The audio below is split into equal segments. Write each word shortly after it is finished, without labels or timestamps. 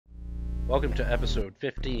Welcome to episode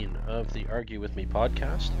 15 of the Argue With Me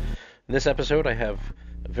podcast. In this episode, I have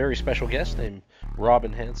a very special guest named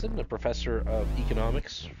Robin Hanson, a professor of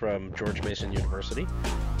economics from George Mason University.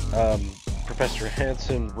 Professor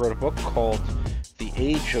Hanson wrote a book called The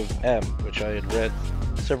Age of M, which I had read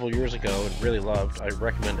several years ago and really loved. I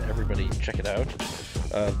recommend everybody check it out.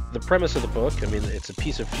 The premise of the book, it's a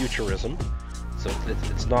piece of futurism, so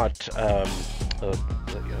it's not a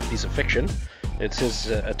piece of fiction. It's his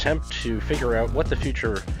attempt to figure out what the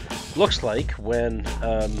future looks like when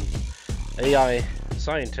AI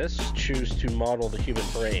scientists choose to model the human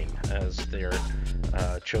brain as their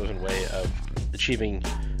chosen way of achieving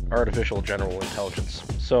artificial general intelligence.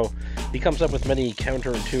 So he comes up with many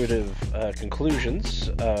counterintuitive conclusions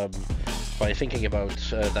by thinking about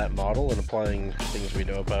that model and applying things we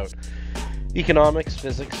know about economics,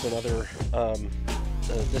 physics, and other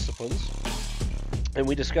disciplines. And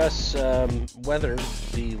we discuss whether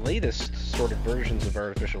the latest sort of versions of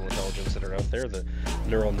artificial intelligence that are out there, the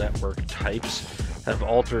neural network types, have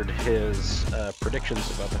altered his predictions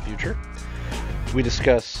about the future. We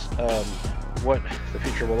discuss what the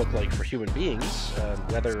future will look like for human beings,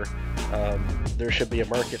 whether there should be a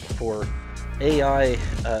market for AI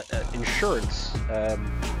insurance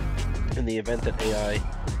in the event that AI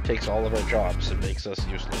takes all of our jobs and makes us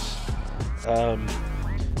useless.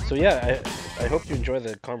 So yeah, I hope you enjoy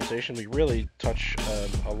the conversation. We really touch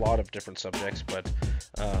a lot of different subjects, but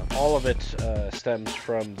all of it stems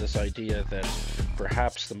from this idea that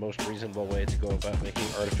perhaps the most reasonable way to go about making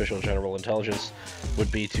artificial general intelligence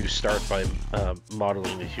would be to start by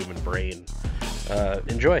modeling the human brain.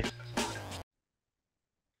 Enjoy.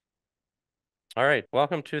 All right,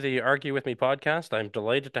 welcome to the Argue With Me podcast. I'm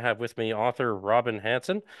delighted to have with me author Robin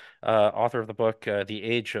Hanson, author of the book The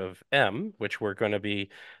Age of M, which we're going to be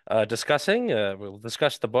discussing. We'll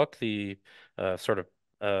discuss the book, the sort of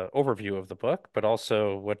overview of the book, but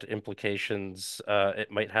also what implications it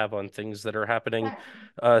might have on things that are happening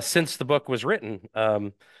since the book was written.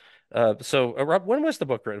 Rob, when was the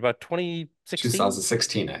book written? About 2016?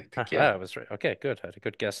 2016, I think. I Yeah. was right. Okay, good. I had a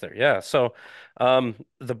good guess there. Yeah. So,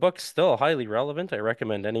 the book's still highly relevant. I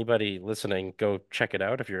recommend anybody listening go check it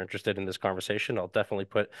out if you're interested in this conversation. I'll definitely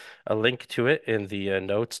put a link to it in the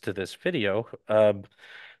notes to this video. I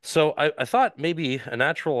thought maybe a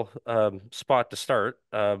natural spot to start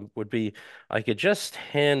would be I could just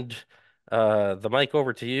hand the mic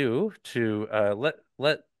over to you to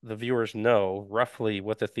let the viewers know roughly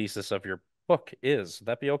what the thesis of your book is. Would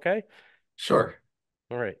that be okay? Sure.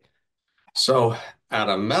 All right. So at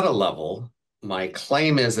a meta level, my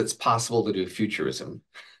claim is it's possible to do futurism.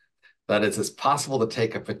 That is, it's possible to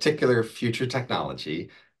take a particular future technology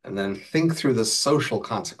and then think through the social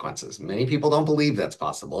consequences. Many people don't believe that's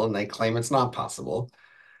possible, and they claim it's not possible.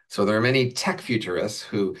 So there are many tech futurists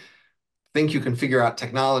who think you can figure out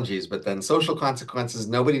technologies, but then social consequences,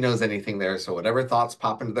 nobody knows anything there. So whatever thoughts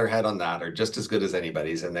pop into their head on that are just as good as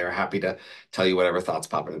anybody's, and they're happy to tell you whatever thoughts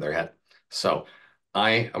pop into their head. So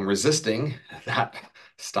I am resisting that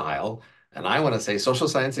style, and I want to say social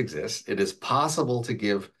science exists. It is possible to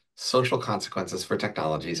give social consequences for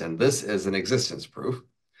technologies, and this is an existence proof.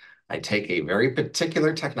 I take a very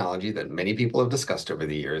particular technology that many people have discussed over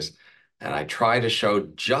the years, and I try to show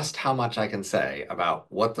just how much I can say about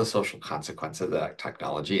what the social consequence of that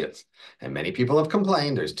technology is. And many people have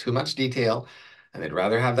complained there's too much detail, and they'd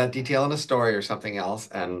rather have that detail in a story or something else.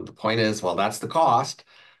 And the point is, well, that's the cost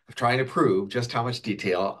of trying to prove just how much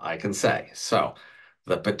detail I can say. So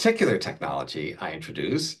the particular technology I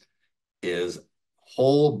introduce is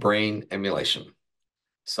whole brain emulation.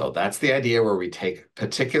 So that's the idea where we take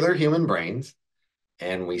particular human brains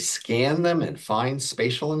and we scan them and find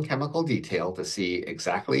spatial and chemical detail to see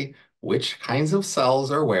exactly which kinds of cells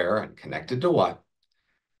are where and connected to what.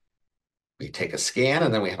 We take a scan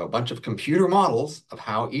and then we have a bunch of computer models of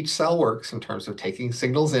how each cell works in terms of taking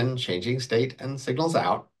signals in, changing state, and signals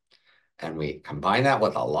out. And we combine that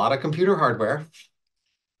with a lot of computer hardware.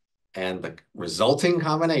 And the resulting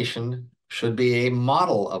combination should be a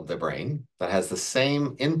model of the brain that has the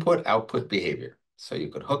same input-output behavior. So you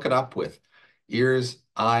could hook it up with ears,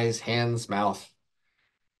 eyes, hands, mouth.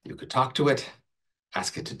 You could talk to it,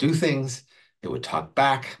 ask it to do things. It would talk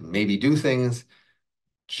back, maybe do things,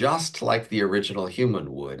 just like the original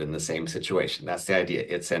human would in the same situation. That's the idea.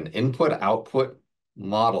 It's an input-output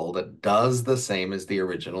model that does the same as the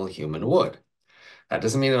original human would. That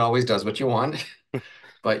doesn't mean it always does what you want,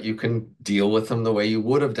 but you can deal with them the way you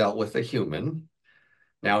would have dealt with a human.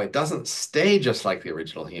 Now, it doesn't stay just like the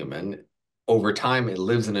original human. Over time, it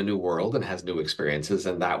lives in a new world and has new experiences,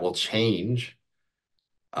 and that will change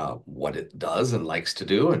what it does and likes to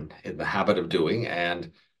do and in the habit of doing.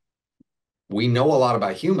 And we know a lot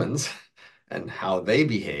about humans and how they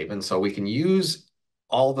behave. And so we can use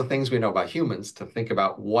all the things we know about humans to think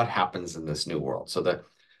about what happens in this new world. So the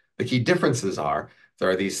key differences are there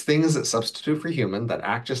are these things that substitute for human that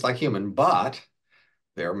act just like human, but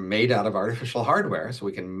they're made out of artificial hardware. So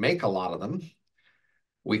we can make a lot of them.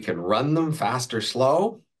 We can run them fast or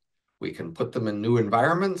slow. We can put them in new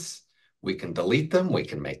environments. We can delete them. We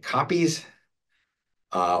can make copies.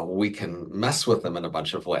 We can mess with them in a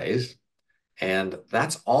bunch of ways. And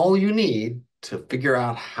that's all you need to figure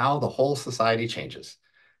out how the whole society changes.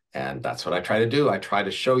 And that's what I try to do. I try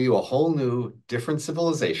to show you a whole new, different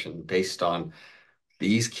civilization based on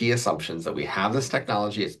these key assumptions that we have this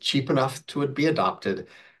technology, it's cheap enough to be adopted,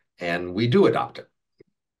 and we do adopt it.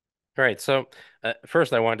 All right. So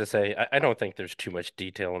first, I wanted to say I don't think there's too much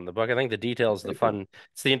detail in the book. I think the detail is the fun.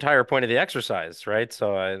 It's the entire point of the exercise, right?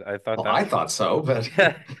 So I thought Well, that I was thought so, but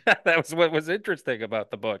yeah, that was what was interesting about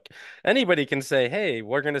the book. Anybody can say, "Hey,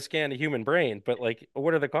 we're going to scan a human brain," but like,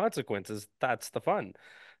 what are the consequences? That's the fun.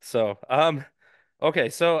 So, okay.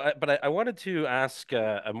 So, but I wanted to ask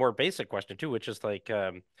a more basic question too, which is like,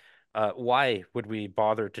 why would we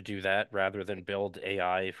bother to do that rather than build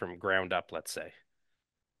AI from ground up, let's say?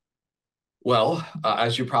 well,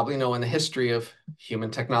 as you probably know in the history of human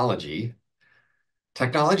technology,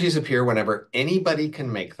 technologies appear whenever anybody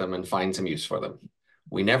can make them and find some use for them.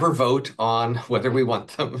 We never vote on whether we want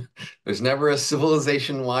them. There's never a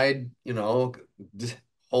civilization-wide,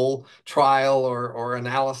 whole trial or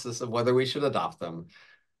analysis of whether we should adopt them.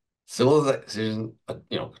 Civilization,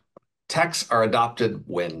 texts are adopted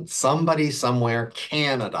when somebody somewhere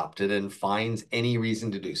can adopt it and finds any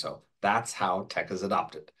reason to do so. That's how tech is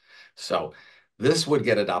adopted. So this would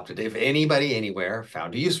get adopted if anybody anywhere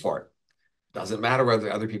found a use for it. Doesn't matter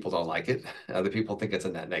whether other people don't like it. Other people think it's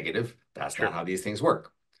a net negative. That's not Sure. how these things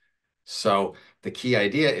work. So the key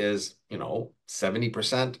idea is,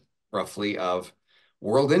 70% roughly of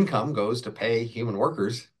world income goes to pay human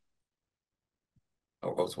workers.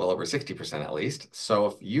 Oh, it's well over 60% at least. So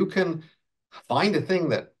if you can find a thing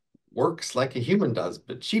that works like a human does,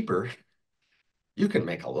 but cheaper, you can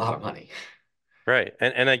make a lot of money. Right.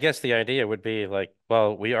 And I guess the idea would be like,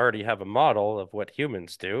 well, we already have a model of what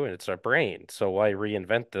humans do, and it's our brain. So why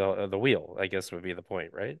reinvent the wheel? I guess would be the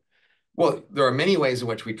point, right? Well, there are many ways in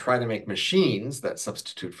which we try to make machines that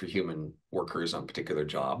substitute for human workers on particular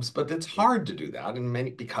jobs, but it's hard to do that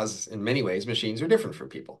because in many ways machines are different from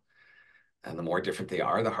people. And the more different they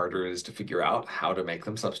are, the harder it is to figure out how to make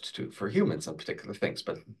them substitute for humans on particular things.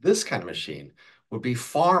 But this kind of machine would be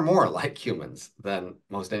far more like humans than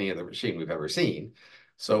most any other machine we've ever seen.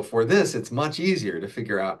 So for this, it's much easier to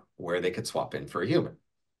figure out where they could swap in for a human.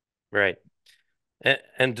 Right.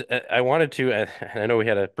 And I wanted to, I know we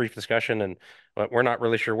had a brief discussion, and we're not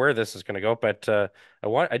really sure where this is going to go, but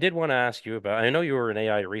I did want to ask you about. I know you were an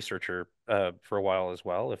AI researcher for a while as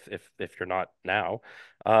well, if you're not now.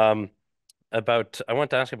 Um, I want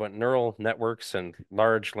to ask about neural networks and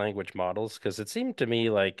large language models because it seemed to me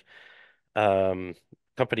like um,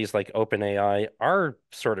 companies like OpenAI are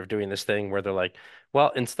sort of doing this thing where they're like,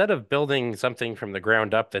 well, instead of building something from the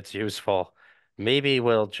ground up that's useful, maybe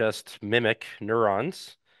we'll just mimic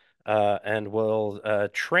neurons and we'll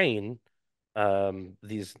train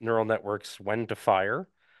these neural networks when to fire.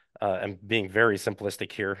 I'm being very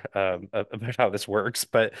simplistic here about how this works,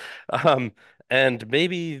 but um, and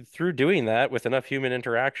maybe through doing that with enough human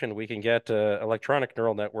interaction, we can get an electronic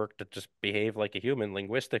neural network to just behave like a human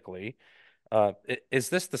linguistically. Is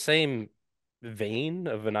this the same vein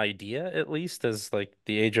of an idea, at least, as like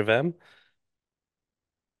the Age of M?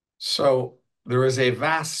 So there is a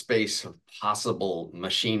vast space of possible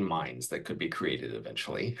machine minds that could be created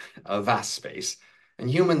eventually, a vast space. And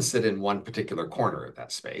humans sit in one particular corner of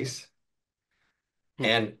that space. Hmm.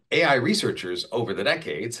 And AI researchers over the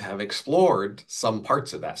decades have explored some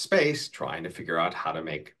parts of that space, trying to figure out how to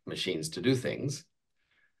make machines to do things.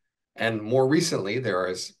 And more recently, there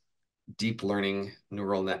is deep learning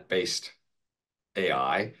neural net based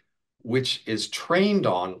AI, which is trained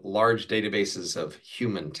on large databases of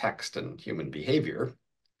human text and human behavior.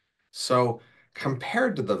 So,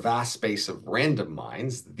 compared to the vast space of random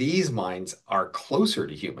minds, these minds are closer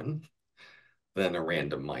to human than a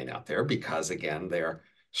random mind out there because, again, their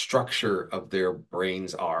structure of their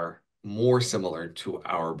brains are more similar to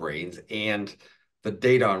our brains, and the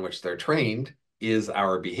data on which they're trained is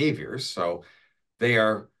our behaviors. So, they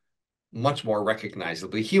are much more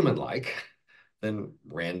recognizably human-like than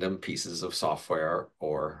random pieces of software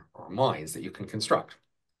or minds that you can construct.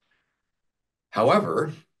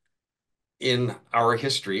 However, in our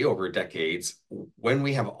history over decades, when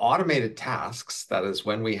we have automated tasks, that is,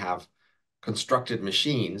 when we have constructed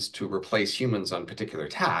machines to replace humans on particular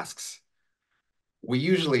tasks, we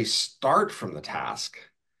usually start from the task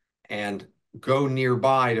and go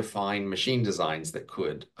nearby to find machine designs that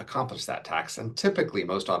could accomplish that task. And typically,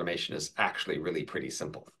 most automation is actually really pretty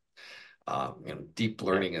simple. Deep Yeah.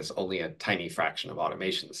 learning is only a tiny fraction of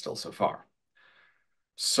automation still so far.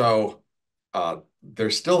 So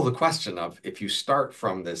there's still the question of if you start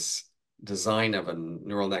from this design of a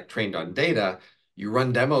neural net trained on data, you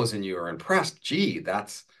run demos and you are impressed. Gee,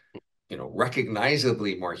 that's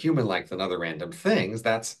recognizably more human-like than other random things.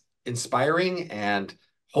 That's inspiring and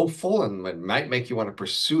hopeful, and it might make you want to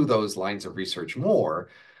pursue those lines of research more.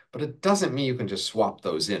 But it doesn't mean you can just swap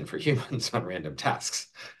those in for humans on random tasks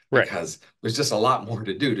Right. because there's just a lot more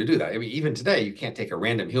to do that. I mean, even today, you can't take a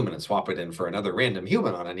random human and swap it in for another random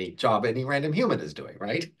human on any job any random human is doing,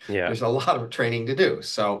 right? Yeah. There's a lot of training to do.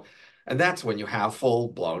 So, and that's when you have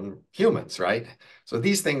full-blown humans, right? So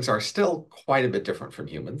these things are still quite a bit different from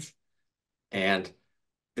humans. And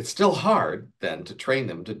it's still hard then to train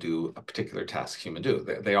them to do a particular task human do.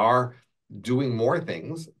 They are doing more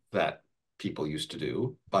things that people used to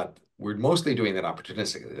do, but we're mostly doing that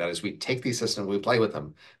opportunistically. That is, we take these systems, we play with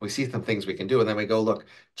them, we see some things we can do, and then we go, look,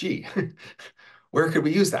 gee, where could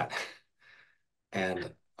we use that?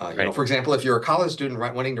 And Right. for example, if you're a college student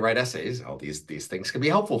wanting to write essays, all these things can be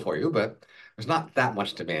helpful for you, but there's not that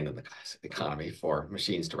much demand in the economy for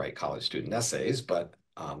machines to write college student essays. But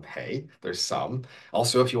hey, there's some.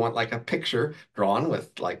 Also, if you want like a picture drawn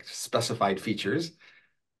with like specified features,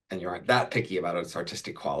 and you aren't that picky about its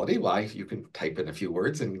artistic quality, why you can type in a few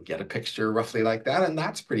words and get a picture roughly like that, and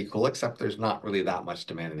that's pretty cool. Except there's not really that much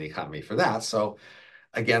demand in the economy for that. So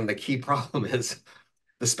again, the key problem is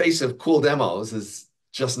the space of cool demos is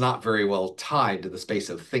just not very well tied to the space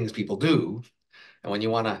of things people do. And when you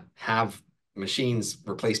want to have machines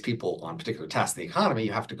replace people on particular tasks in the economy,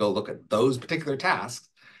 you have to go look at those particular tasks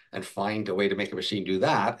and find a way to make a machine do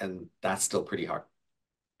that. And that's still pretty hard.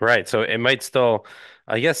 Right. So it might still,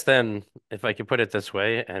 I guess then, if I could put it this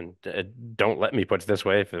way, and don't let me put it this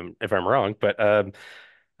way if I'm wrong, but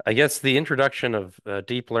I guess the introduction of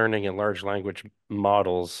deep learning and large language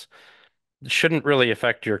models shouldn't really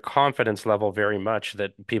affect your confidence level very much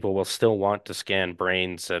that people will still want to scan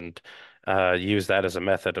brains and use that as a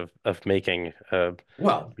method of making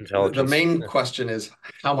Well, the intelligence. main question is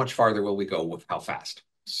how much farther will we go with how fast?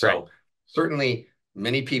 Right. So certainly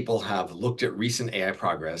many people have looked at recent AI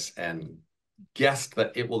progress and guessed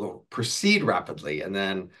that it will proceed rapidly and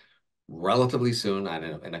then relatively soon, I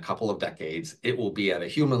don't know, in a couple of decades, it will be at a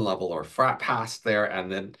human level or past there.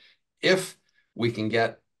 And then if we can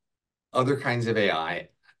get other kinds of AI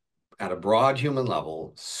at a broad human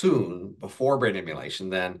level soon before brain emulation,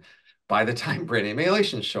 then by the time brain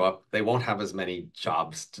emulations show up, they won't have as many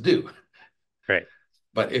jobs to do. Right.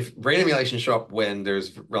 But if brain emulations show up when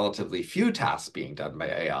there's relatively few tasks being done by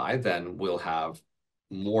AI, then we'll have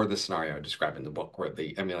more the scenario I described in the book where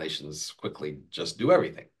the emulations quickly just do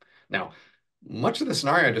everything. Now, much of the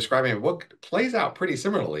scenario I describe in the book plays out pretty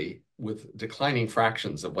similarly with declining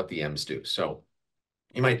fractions of what the M's do. So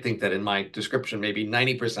you might think that in my description, maybe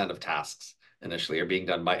 90% of tasks initially are being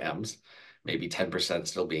done by M's, maybe 10%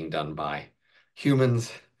 still being done by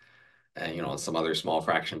humans, and some other small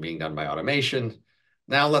fraction being done by automation.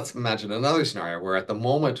 Now let's imagine another scenario where at the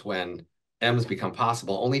moment when M's become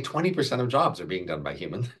possible, only 20% of jobs are being done by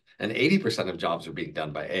humans and 80% of jobs are being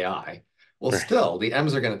done by AI. Well, Right. still, the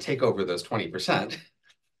M's are going to take over those 20%,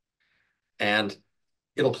 and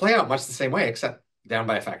it'll play out much the same way, except down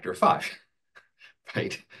by a factor of five,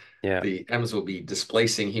 right? Yeah. The M's will be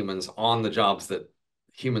displacing humans on the jobs that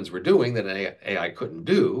humans were doing that AI couldn't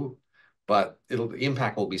do, but the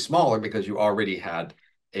impact will be smaller because you already had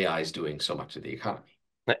AIs doing so much of the economy.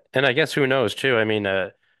 And I guess who knows too? I mean,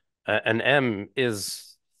 an M is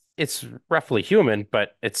it's roughly human,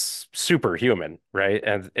 but it's superhuman, right?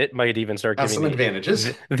 And it might even start Has giving some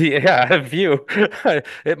advantages, the yeah view.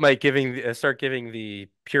 It might giving start giving the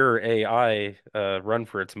pure AI run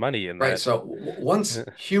for its money in right? that. So once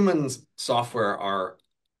humans software are,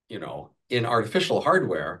 in artificial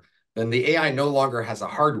hardware, then the AI no longer has a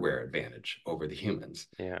hardware advantage over the humans.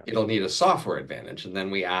 Yeah. It'll need a software advantage. And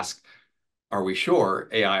then we ask, are we sure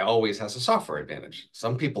AI always has a software advantage?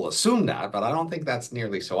 Some people assume that, but I don't think that's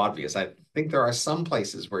nearly so obvious. I think there are some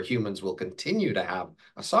places where humans will continue to have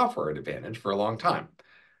a software advantage for a long time.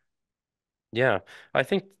 Yeah. I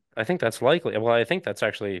think I think that's likely. Well, I think that's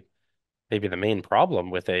actually maybe the main problem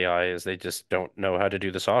with AI is they just don't know how to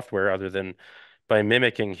do the software other than by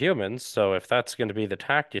mimicking humans. So if that's going to be the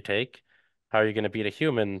tack you take, how are you going to beat a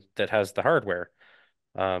human that has the hardware?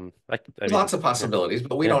 I There's mean, lots of yeah, possibilities,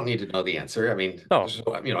 but we yeah. don't need to know the answer. I mean, Oh, so,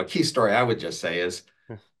 a key story I would just say is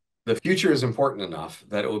the future is important enough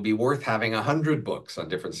that it would be worth having 100 books on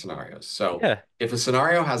different scenarios. So yeah. if a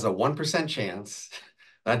scenario has a 1% chance,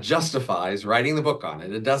 that justifies writing the book on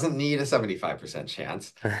it. It doesn't need a 75%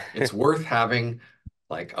 chance. It's worth having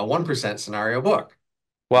like a 1% scenario book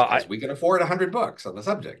Well, because we can afford 100 books on the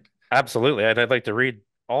subject. absolutely. I'd like to read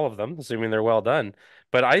all of them, assuming they're well done.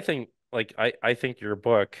 But I think, I think your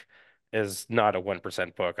book is not a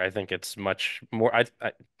 1% book. I think it's much more. I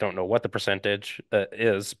don't know what the percentage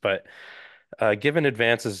is, but given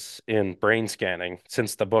advances in brain scanning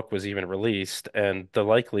since the book was even released, and the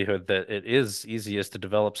likelihood that it is easiest to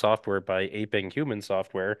develop software by aping human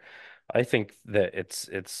software, I think that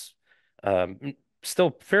it's um,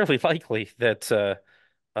 still fairly likely that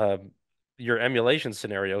um, your emulation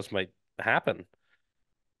scenarios might happen.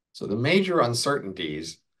 So the major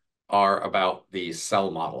uncertainties are about the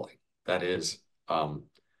cell modeling. That is, um,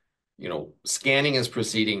 scanning is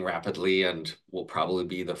proceeding rapidly and will probably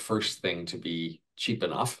be the first thing to be cheap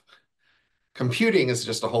enough. Computing is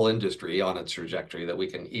just a whole industry on its trajectory that we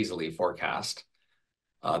can easily forecast.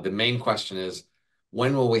 The main question is,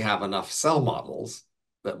 when will we have enough cell models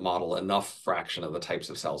that model enough fraction of the types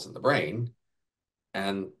of cells in the brain?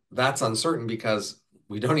 And that's uncertain because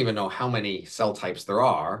we don't even know how many cell types there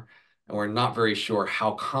are, and we're not very sure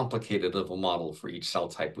how complicated of a model for each cell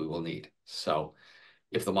type we will need. So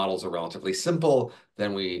if the models are relatively simple,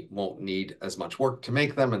 then we won't need as much work to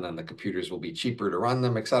make them, and then the computers will be cheaper to run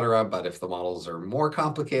them, et cetera. But if the models are more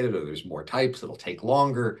complicated or there's more types, it'll take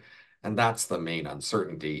longer. And that's the main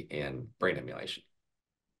uncertainty in brain emulation.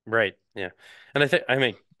 Right. Yeah. And I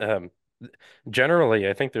mean, generally,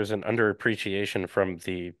 I think there's an underappreciation from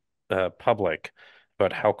the public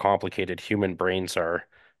about how complicated human brains are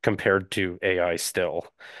compared to AI still.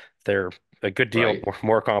 They're a good deal Right.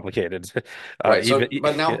 more complicated. Right. Even, So,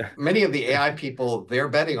 but now yeah. many of the AI people, they're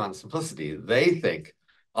betting on simplicity. They think,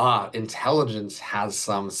 intelligence has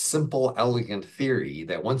some simple, elegant theory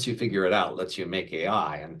that once you figure it out, lets you make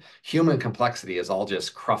AI. And human complexity is all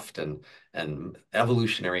just cruft and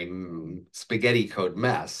evolutionary spaghetti code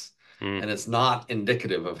mess. Mm, And it's not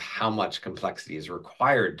indicative of how much complexity is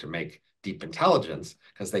required to make deep intelligence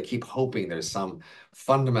because they keep hoping there's some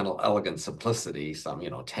fundamental elegant simplicity, some,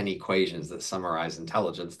 10 equations that summarize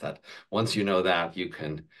intelligence that once you know that, you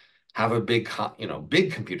can have a big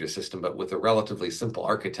computer system, but with a relatively simple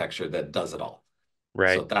architecture that does it all.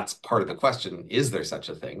 So right. that's part of the question. Is there such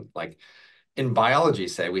a thing? Like in biology,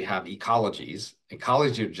 say we have ecologies.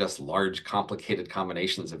 Ecologies are just large, complicated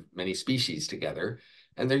combinations of many species together.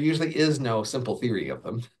 And there usually is no simple theory of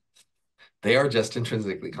them. They are just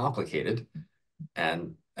intrinsically complicated.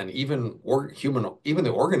 And even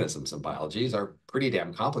the organisms in biologies are pretty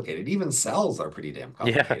damn complicated. Even cells are pretty damn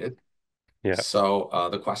Yeah. complicated. Yeah. So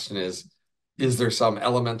the question is there some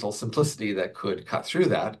elemental simplicity that could cut through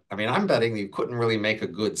that? I mean, I'm betting you couldn't really make a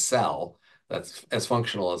good cell that's as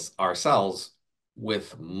functional as our cells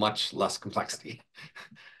with much less complexity.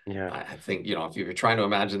 Yeah. I think, if you're trying to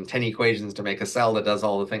imagine 10 equations to make a cell that does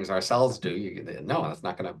all the things our cells do, no, it's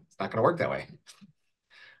not gonna work that way.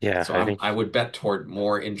 Yeah. So I think, I would bet toward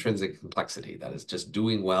more intrinsic complexity. That is just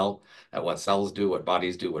doing well at what cells do, what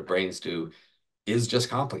bodies do, what brains do, is just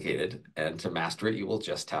complicated. And to master it, you will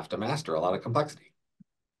just have to master a lot of complexity.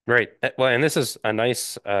 right. Well, and this is a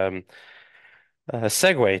nice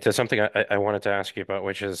segue to something I wanted to ask you about,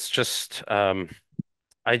 which is just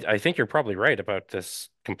I think you're probably right about this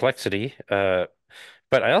complexity.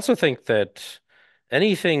 But I also think that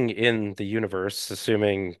anything in the universe,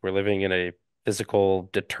 assuming we're living in a physical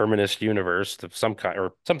determinist universe of some kind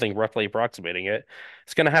or something roughly approximating it,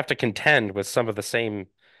 it's going to have to contend with some of the same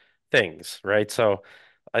things, right? So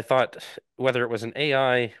I thought whether it was an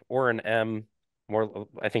AI or an M,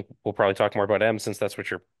 I think we'll probably talk more about M since that's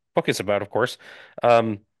what your book is about, of course.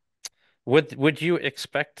 Um, would you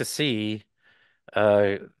expect to see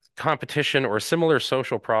uh, competition or similar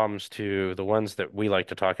social problems to the ones that we like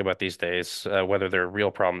to talk about these days, whether they're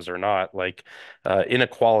real problems or not, like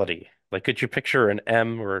inequality? Like, could you picture an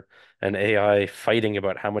M or an AI fighting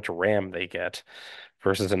about how much RAM they get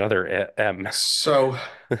versus another M? So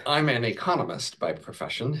I'm an economist by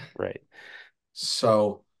profession. Right.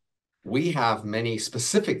 So we have many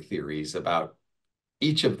specific theories about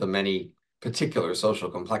each of the many particular social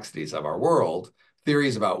complexities of our world,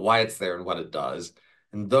 theories about why it's there and what it does.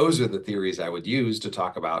 And those are the theories I would use to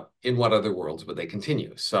talk about in what other worlds would they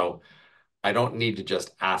continue. So I don't need to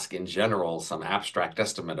just ask in general some abstract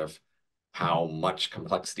estimate of how much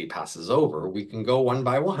complexity passes over. We can go one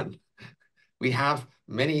by one. we have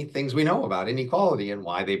many things we know about inequality and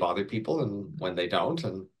why they bother people and when they don't.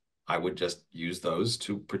 And I would just use those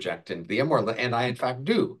to project into the M world. And I, in fact,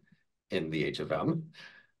 do in the Age of M.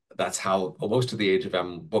 That's how most of the Age of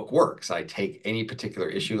M book works. I take any particular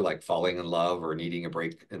issue like falling in love or needing a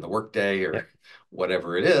break in the workday Yeah. or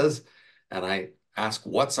whatever it is, and I ask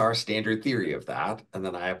what's our standard theory of that, and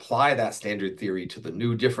then I apply that standard theory to the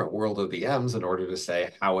new different world of the M's in order to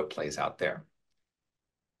say how it plays out there.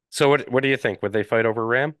 So what do you think? Would they fight over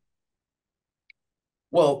RAM?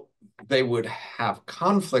 Well, they would have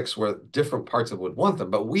conflicts where different parts of it would want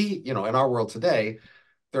them, but in our world today,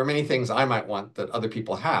 there are many things I might want that other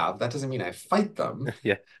people have. That doesn't mean I fight them.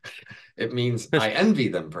 Yeah. It means I envy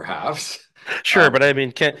them, perhaps. Sure, Um, but I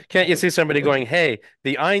mean, can't you see somebody going, "Hey,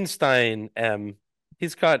 the Einstein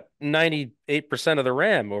he's got 98% of the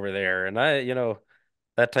RAM over there," and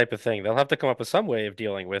that type of thing. They'll have to come up with some way of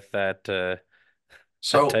dealing with that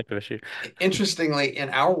so, type of issue. interestingly, in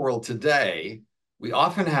our world today, we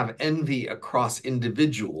often have envy across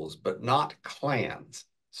individuals, but not clans.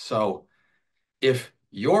 So, if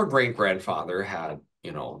your great grandfather had,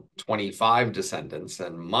 25 descendants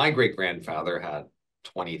and my great grandfather had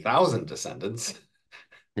 20,000 descendants,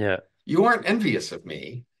 Yeah. you aren't envious of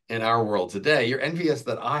me in our world today. You're envious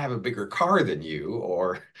that I have a bigger car than you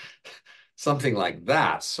or something like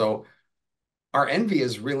that. So our envy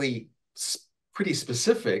is really pretty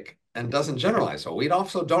specific and doesn't generalize. So we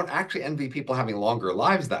also don't actually envy people having longer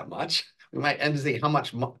lives that much. We might envy how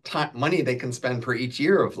much money they can spend per each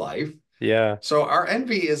year of life. Yeah. So our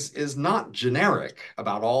envy is not generic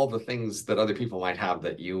about all the things that other people might have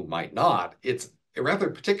that you might not. It's rather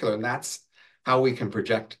particular, and that's how we can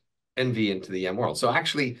project envy into the M world. So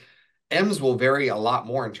actually, M's will vary a lot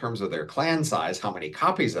more in terms of their clan size, how many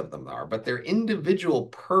copies of them there are, but their individual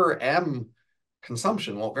per M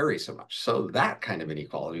consumption won't vary so much. So that kind of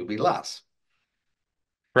inequality will be less.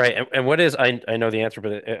 Right. And what is I know the answer,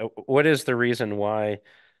 but what is the reason why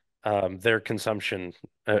their consumption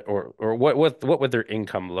or what would their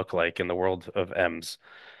income look like in the world of M's?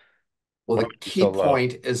 Well, Why the would it be key so low?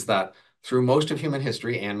 point is that through most of human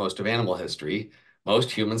history and most of animal history,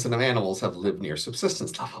 most humans and animals have lived near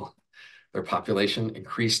subsistence level. Their population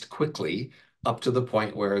increased quickly up to the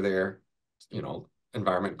point where their, you know,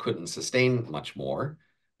 environment couldn't sustain much more,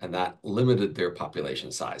 and that limited their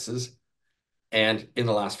population sizes. And in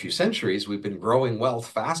the last few centuries, we've been growing wealth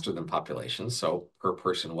faster than population, so per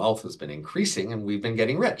person wealth has been increasing, and we've been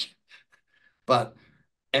getting rich. But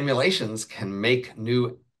emulations can make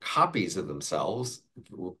new copies of themselves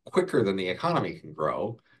quicker than the economy can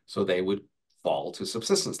grow, so they would fall to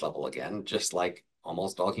subsistence level again, just like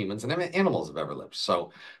almost all humans and animals have ever lived.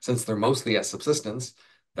 So, since they're mostly at subsistence,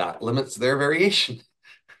 that limits their variation.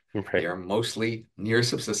 They Right. are mostly near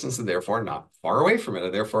subsistence and therefore not far away from it.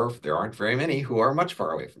 And therefore, there aren't very many who are much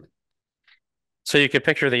far away from it. So you could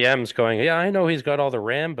picture the M's going, yeah, I know he's got all the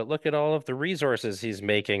RAM, but look at all of the resources he's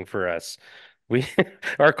making for us. We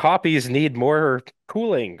our copies need more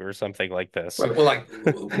cooling or something like this. Right. Well, like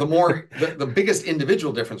the biggest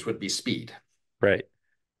individual difference would be speed. Right.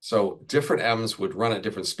 So different M's would run at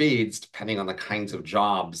different speeds depending on the kinds of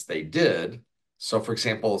jobs they did. So, for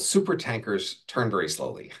example, super tankers turn very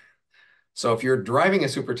slowly. So, if you're driving a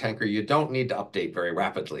super tanker, you don't need to update very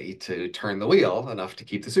rapidly to turn the wheel enough to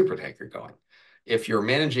keep the super tanker going. If you're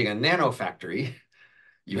managing a nano factory,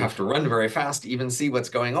 you have to run very fast to even see what's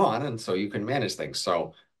going on, and so you can manage things.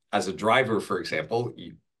 So, as a driver, for example,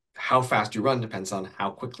 how fast you run depends on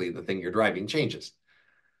how quickly the thing you're driving changes.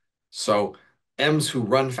 So M's who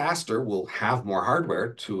run faster will have more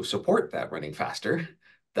hardware to support that running faster.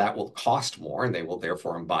 That will cost more, and they will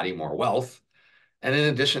therefore embody more wealth. And in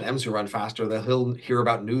addition, M's who run faster, they'll hear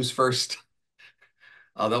about news first.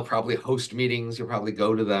 They'll probably host meetings. You'll probably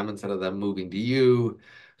go to them instead of them moving to you.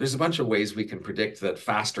 There's a bunch of ways we can predict that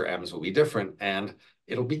faster M's will be different, and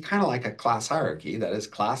it'll be kind of like a class hierarchy. That is,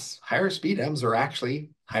 higher speed M's are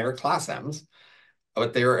actually higher class M's,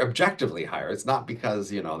 but they're objectively higher. It's not because,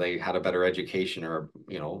 they had a better education or,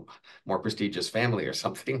 more prestigious family or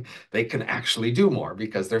something. They can actually do more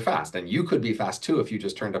because they're fast. And you could be fast too if you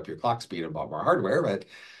just turned up your clock speed and bought more hardware. But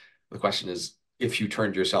the question is, if you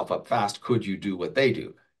turned yourself up fast, could you do what they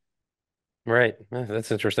do? Right.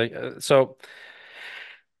 That's interesting.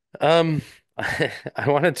 Um, I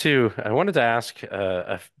wanted to ask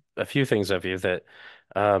a few things of you that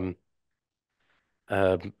um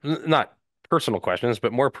not personal questions,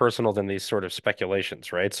 but more personal than these sort of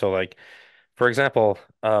speculations, right? So like, for example,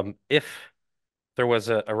 if there was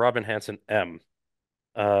a Robin Hanson M,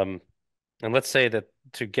 um, and let's say that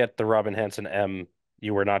to get the Robin Hanson M,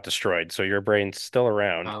 you were not destroyed, so your brain's still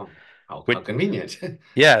around. Oh, How convenient.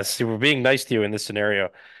 Yes, you were being nice to you in this scenario.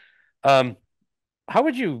 Um, how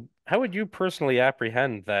would you personally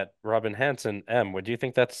apprehend that Robin Hanson M? Would you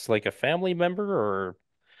think that's like a family member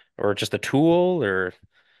or just a tool or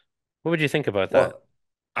what would you think about that? Well,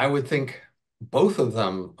 I would think both of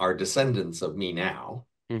them are descendants of me now,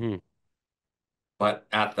 Hmm. but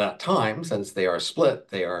at that time, since they are split,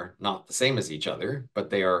 they are not the same as each other, but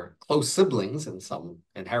they are close siblings in some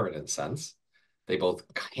inheritance sense. They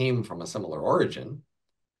both came from a similar origin.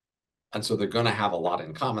 And so they're going to have a lot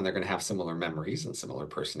in common. They're going to have similar memories and similar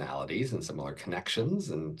personalities and similar connections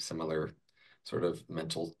and similar sort of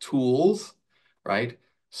mental tools, right?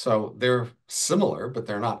 So they're similar, but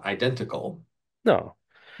they're not identical. No,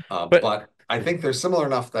 but But I think they're similar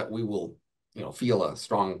enough that we will, feel a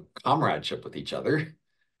strong comradeship with each other,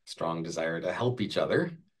 strong desire to help each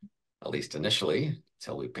other, at least initially,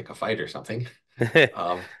 until we pick a fight or something.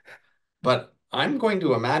 Um, but I'm going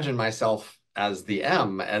to imagine myself as the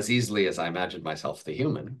M as easily as I imagine myself the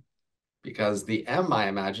human, because the M, I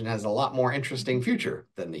imagine, has a lot more interesting future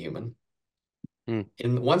than the human. Hmm.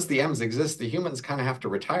 Once the M's exist, the humans kind of have to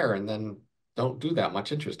retire and then don't do that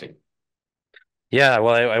much interesting. Yeah,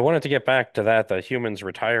 well, I wanted to get back to that, the humans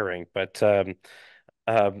retiring, but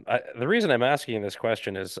the reason I'm asking this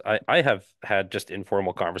question is I have had just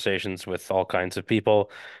informal conversations with all kinds of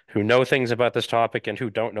people who know things about this topic and who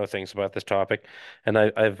don't know things about this topic, and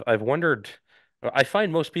I've wondered. I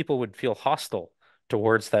find most people would feel hostile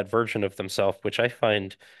towards that version of themselves, which I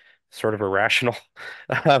find sort of irrational.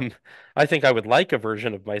 Um, I think I would like a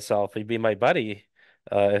version of myself. He'd be my buddy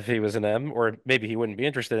if he was an M, or maybe he wouldn't be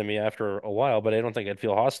interested in me after a while, but I don't think I'd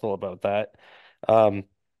feel hostile about that. Um,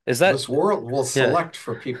 is that, This world will yeah, select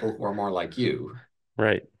for people who are more like you.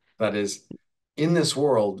 right. That is, in this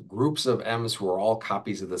world, groups of M's who are all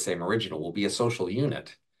copies of the same original will be a social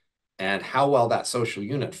unit. And how well that social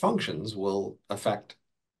unit functions will affect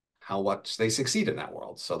how much they succeed in that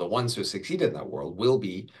world. So the ones who succeed in that world will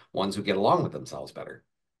be ones who get along with themselves better.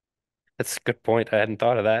 That's a good point. I hadn't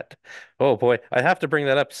thought of that. Oh boy, I have to bring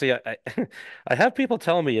that up. See, I I have people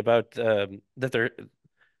tell me about that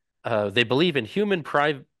they believe in human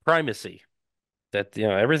primacy. That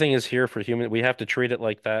everything is here for human. We have to treat it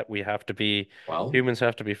like that. We have to be Well, humans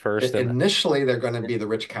have to be first. And initially, they're going to be the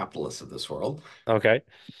rich capitalists of this world. okay,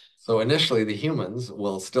 So initially, the humans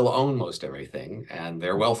will still own most everything, and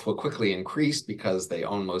their wealth will quickly increase because they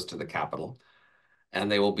own most of the capital.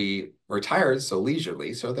 And they will be retired so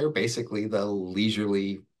leisurely. So they're basically the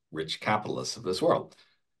leisurely rich capitalists of this world.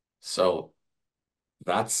 So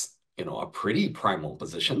that's, a pretty primal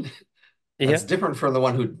position. yeah, That's different from the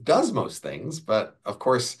one who does most things. But of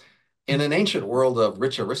course, in an ancient world of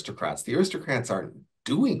rich aristocrats, the aristocrats aren't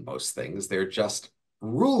doing most things. They're just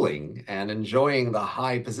ruling and enjoying the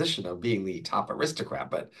high position of being the top aristocrat,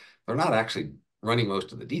 but they're not actually running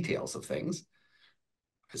most of the details of things.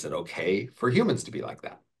 Is it okay for humans to be like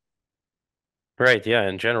that? right, yeah.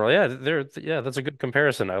 In general, yeah. That's a good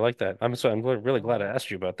comparison. I like that. I'm really glad I asked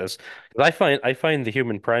you about this 'cause I find the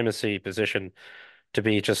human primacy position to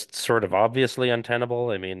be just sort of obviously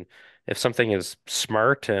untenable. I mean, if something is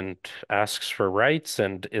smart and asks for rights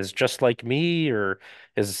and is just like me, or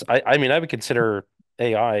I mean, I would consider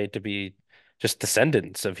AI to be just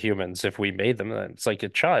descendants of humans if we made them. It's like a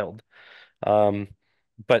child. Um,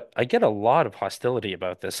 but I get a lot of hostility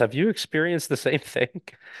about this. Have you experienced the same thing?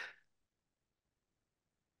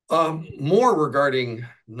 More regarding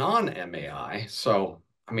non-MAI. So,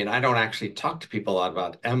 I mean, I don't actually talk to people a lot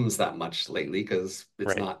about M's that much lately because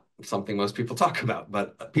it's Right. not something most people talk about.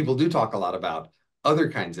 But people do talk a lot about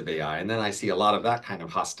other kinds of AI. And then I see a lot of that kind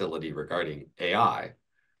of hostility regarding AI.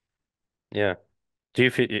 Yeah. Do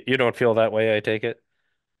you don't feel that way, I take it?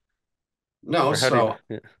 No, Or how do you? so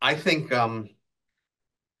I think um,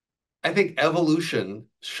 I think evolution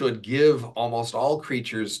should give almost all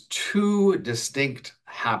creatures two distinct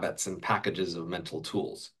habits and packages of mental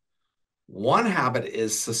tools. One habit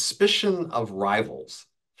is suspicion of rivals.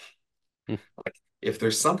 Yeah. If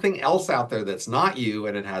there's something else out there that's not you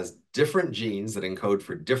and it has different genes that encode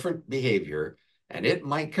for different behavior, and it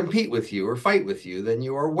might compete with you or fight with you, then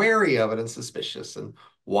you are wary of it and suspicious and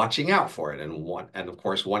watching out for it and of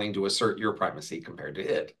course wanting to assert your primacy compared to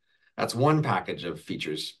it. That's one package of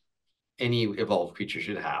features any evolved creature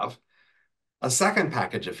should have. A second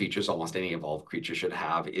package of features almost any evolved creature should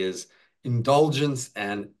have is indulgence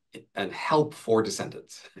and help for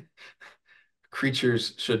descendants.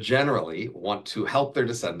 Creatures should generally want to help their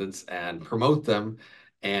descendants and promote them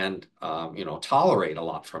and tolerate a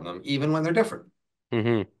lot from them, even when they're different,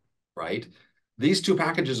 Hmm. right? These two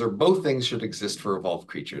packages are both things should exist for evolved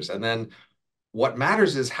creatures. And then what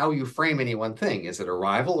matters is how you frame any one thing. Is it a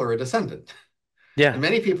rival or a descendant? Yeah. And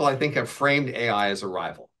many people, I think, have framed AI as a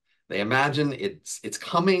rival. They imagine it's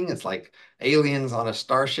coming. It's like aliens on a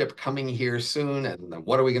starship coming here soon. And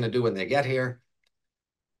what are we going to do when they get here?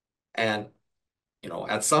 And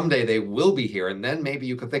at some day they will be here, and then maybe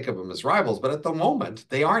you could think of them as rivals. But at the moment,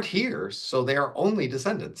 they aren't here, so they are only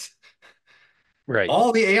descendants. Right.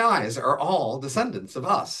 All the AIs are all descendants of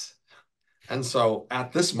us. And so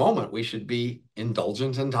at this moment, we should be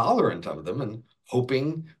indulgent and tolerant of them and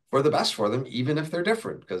hoping for the best for them, even if they're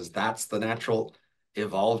different, because that's the natural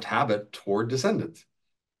evolved habit toward descendants.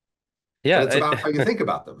 But it's Yeah. about how you think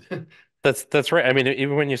about them. That's right. I mean,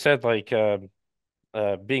 even when you said like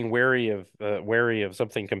being wary of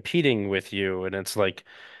something competing with you, and it's like,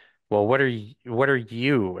 well, what are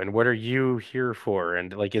you and what are you here for?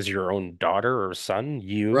 And like, is your own daughter or son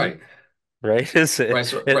you? Right. Right? Is Right.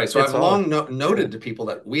 So it's I've all long noted to people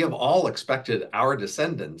that we have all expected our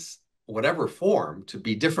descendants, whatever form, to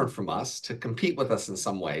be different from us, to compete with us in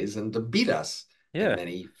some ways, and to beat us in yeah.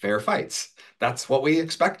 many fair fights. That's what we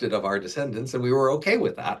expected of our descendants, and we were okay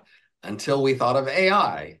with that until we thought of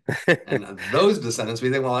AI. And those descendants, we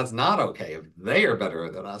think, well, that's not okay. If they are better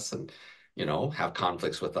than us and, have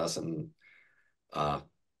conflicts with us and uh,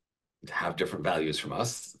 have different values from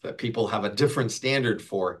us, that people have a different standard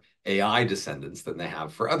for AI descendants than they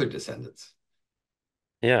have for other descendants.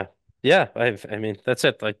 Yeah. Yeah. I mean, that's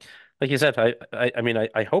it. Like you said, I mean,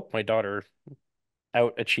 I hope my daughter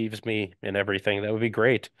out achieves me in everything. That would be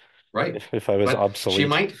great Right. if I was But she obsolete.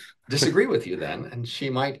 might disagree with you then, and she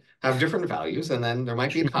might have different values, and then there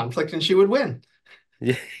might be a conflict and she would win.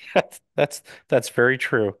 Yeah, that's that's very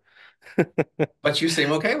true. But you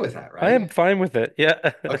seem okay with that, I right? am fine with it.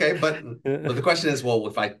 Yeah. Okay, but the question is, well,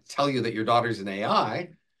 if I tell you that your daughter's an AI,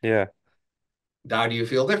 Yeah. how do you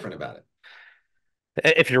feel different about it?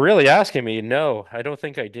 If you're really asking me, no, I don't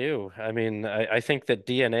think I do. I mean, I think that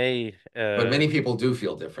DNA, But many people do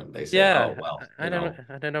feel different. They say, oh, yeah, well, I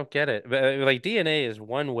don't get it. But like DNA is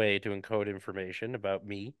one way to encode information about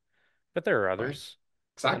me, but there are right, others.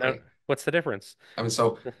 And exactly. what's the difference? I mean,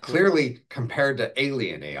 so clearly compared to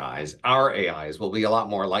alien AIs, our AIs will be a lot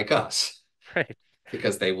more like us Right.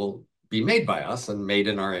 because they will be made by us and made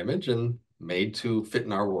in our image and made to fit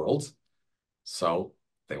in our worlds. So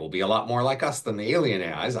they will be a lot more like us than the alien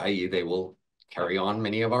AIs, i.e., they will carry on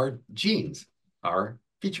many of our genes, our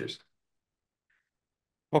features.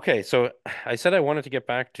 Okay, so I said I wanted to get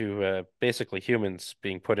back to basically humans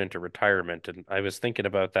being put into retirement, and I was thinking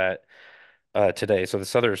about that today. So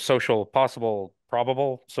this other social, possible,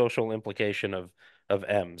 probable social implication of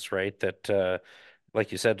M's, right? That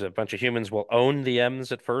like you said, a bunch of humans will own the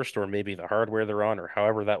M's at first, or maybe the hardware they're on, or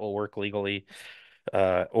however that will work legally.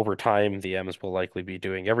 Over time, the M's will likely be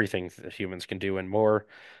doing everything that humans can do and more.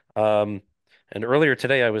 Um, and earlier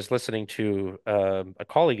today, I was listening to a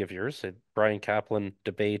colleague of yours, Brian Kaplan,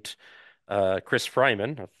 debate Chris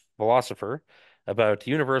Fryman, a philosopher, about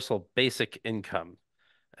universal basic income.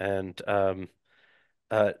 And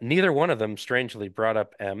neither one of them, strangely, brought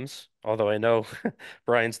up M's, although I know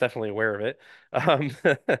Brian's definitely aware of it.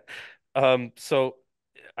 Um, so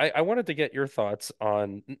I wanted to get your thoughts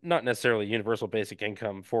on not necessarily universal basic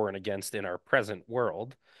income for and against in our present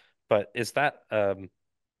world, but is that,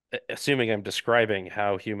 assuming I'm describing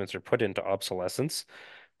how humans are put into obsolescence,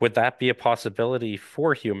 would that be a possibility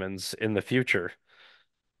for humans in the future?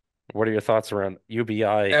 What are your thoughts around UBI?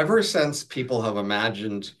 Ever since people have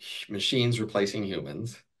imagined machines replacing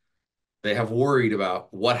humans, they have worried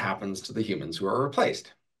about what happens to the humans who are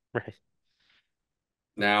replaced. Right.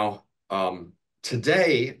 Now,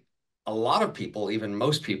 today, a lot of people, even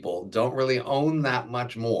most people, don't really own that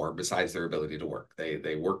much more besides their ability to work.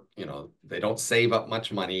 They work, they don't save up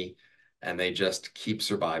much money and they just keep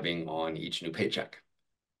surviving on each new paycheck.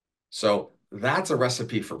 So that's a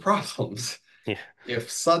recipe for problems. Yeah.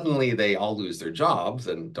 If suddenly they all lose their jobs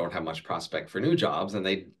and don't have much prospect for new jobs and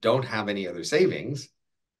they don't have any other savings,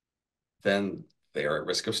 then they are at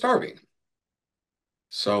risk of starving.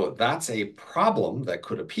 So that's a problem that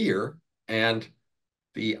could appear. And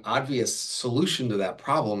the obvious solution to that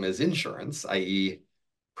problem is insurance, i.e.,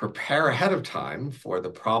 prepare ahead of time for the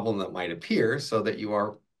problem that might appear so that you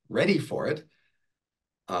are ready for it.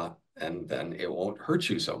 And then it won't hurt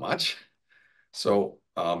you so much. So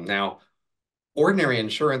now, ordinary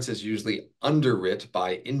insurance is usually underwrit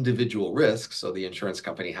by individual risks. So the insurance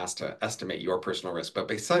company has to estimate your personal risk. But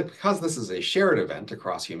because this is a shared event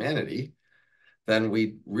across humanity, then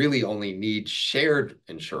we really only need shared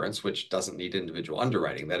insurance, which doesn't need individual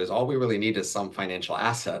underwriting. That is, all we really need is some financial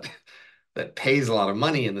asset that pays a lot of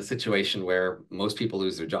money in the situation where most people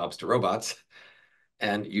lose their jobs to robots.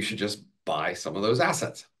 And you should just buy some of those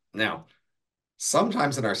assets. Now,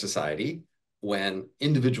 sometimes in our society, when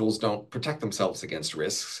individuals don't protect themselves against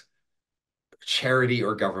risks, charity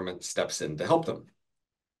or government steps in to help them.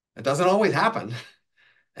 It doesn't always happen.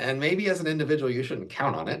 And maybe as an individual, you shouldn't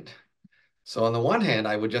count on it. So, on the one hand,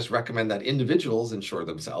 I would just recommend that individuals insure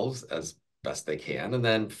themselves as best they can, and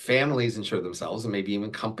then families insure themselves, and maybe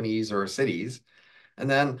even companies or cities. And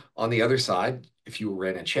then on the other side, if you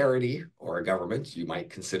ran a charity or a government, you might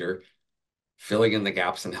consider filling in the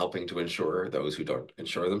gaps and helping to insure those who don't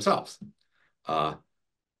insure themselves. Uh,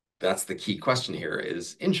 that's the key question here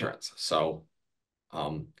is insurance. So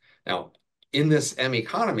um, now in this M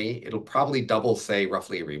economy, it'll probably double, say,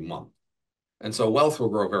 roughly every month. And so wealth will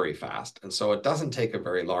grow very fast. And so it doesn't take a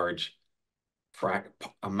very large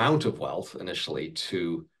amount of wealth initially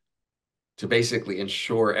to basically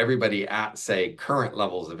ensure everybody at, say, current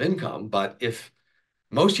levels of income. But if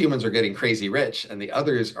most humans are getting crazy rich and the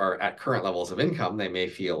others are at current levels of income, they may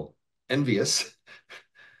feel envious.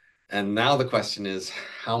 And now the question is,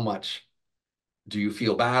 how much do you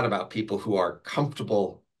feel bad about people who are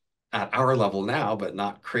comfortable at our level now, but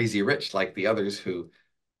not crazy rich like the others who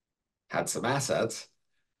had some assets?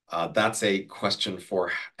 That's a question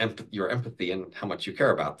for your empathy and how much you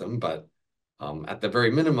care about them. But at the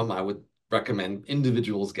very minimum, I would recommend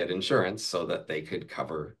individuals get insurance so that they could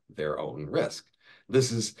cover their own risk.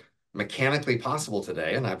 This is mechanically possible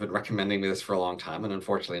today, and I've been recommending this for a long time, and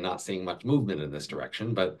unfortunately not seeing much movement in this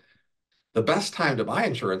direction. But the best time to buy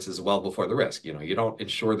insurance is well before the risk. You know, you don't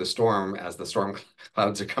insure the storm as the storm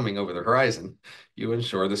clouds are coming over the horizon. You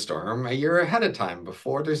insure the storm a year ahead of time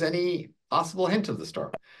before there's any possible hint of the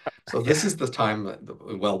storm. So Yeah. this is the time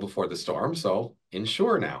well before the storm. So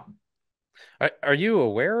insure now. Are you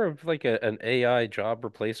aware of like an AI job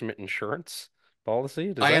replacement insurance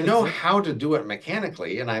policy? Does I that know exist? how to do it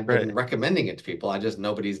mechanically, and I've Right. been recommending it to people.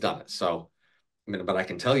 Nobody's done it. So, I mean, but I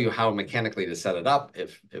can tell you how mechanically to set it up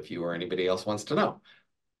if you or anybody else wants to know.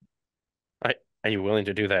 I, are you willing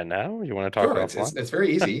to do that now? You want to talk Sure, it's offline? it's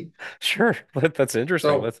very easy. Sure. That's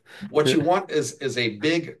interesting. So Let's. what you want is a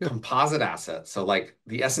big composite asset. So like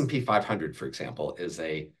the S&P 500, for example, is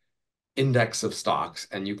a index of stocks,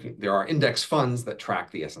 and there are index funds that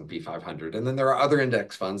track the S&P 500, and then there are other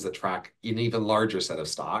index funds that track an even larger set of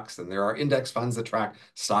stocks, and there are index funds that track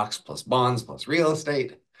stocks plus bonds plus real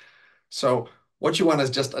estate. So what you want is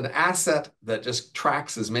just an asset that just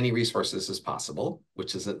tracks as many resources as possible,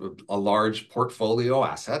 which is a large portfolio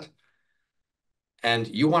asset, and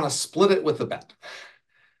you want to split it with a bet.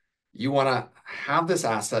 You want to have this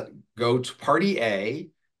asset go to party A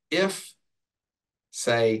if,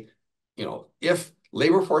 say, if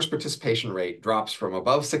labor force participation rate drops from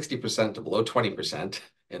above 60% to below 20%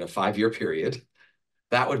 in a 5-year period,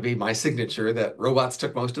 that would be my signature that robots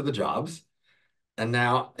took most of the jobs. And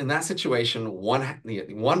now in that situation,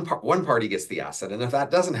 one party gets the asset. And if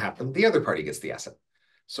that doesn't happen, the other party gets the asset.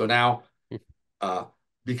 So now uh,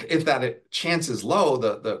 if that chance is low,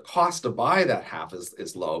 the cost to buy that half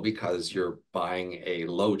is low because you're buying a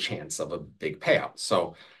low chance of a big payout.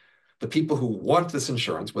 So the people who want this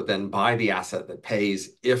insurance would then buy the asset that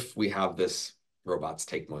pays if we have this robots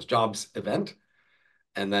take most jobs event.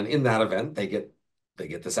 And then in that event, they get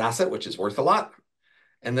this asset, which is worth a lot.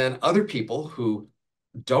 And then other people who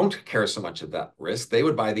don't care so much of that risk, they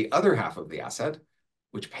would buy the other half of the asset,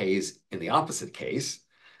 which pays in the opposite case,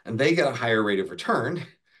 and they get a higher rate of return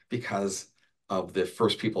because of the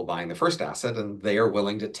first people buying the first asset, and they are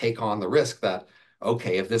willing to take on the risk that,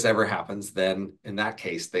 okay, if this ever happens, then in that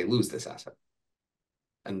case, they lose this asset.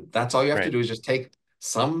 And that's all you have to Right. do is just take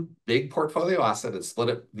some big portfolio asset and split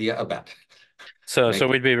it via a bet. So Make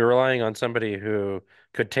we'd be relying on somebody who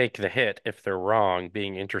could take the hit if they're wrong,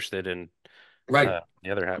 being interested in right.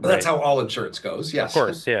 the other half. But that's Right. how all insurance goes. Of Yes.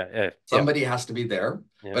 course. Yeah. Yeah. Yeah. Somebody has to be there.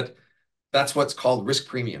 Yeah. But that's what's called risk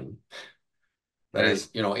premium. That Right. is,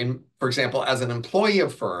 for example, as an employee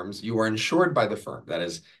of firms, you are insured by the firm. That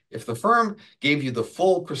is, if the firm gave you the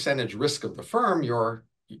full percentage risk of the firm, your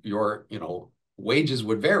wages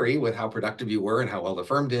would vary with how productive you were and how well the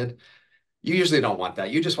firm did. You usually don't want that.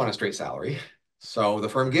 You just want a straight salary. So the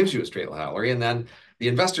firm gives you a straight salary, and then the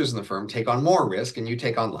investors in the firm take on more risk and you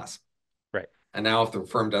take on less. Right. And now if the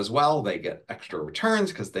firm does well, they get extra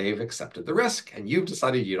returns because they've accepted the risk and you've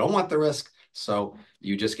decided you don't want the risk. So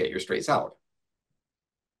you just get your straight salary.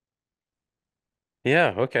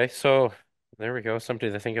 Yeah. Okay. So there we go.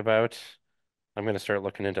 Something to think about. I'm going to start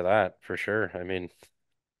looking into that for sure. I mean,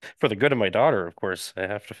 for the good of my daughter, of course, I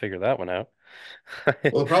have to figure that one out.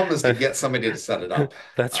 Well, the problem is to get somebody to set it up.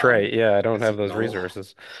 That's right. Yeah, I don't Because have those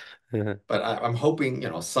resources. but I'm hoping,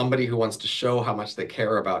 somebody who wants to show how much they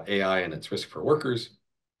care about AI and its risk for workers,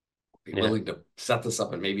 be Yeah. willing to set this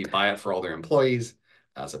up and maybe buy it for all their employees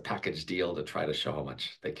as a package deal to try to show how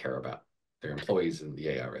much they care about their employees and the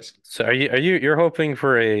AI risk. So you're hoping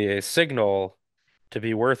for a signal to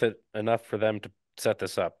be worth it enough for them to set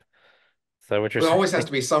this up? Is that what you're Well, there saying? always has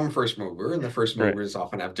to be some first mover, and the first Right. movers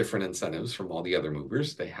often have different incentives from all the other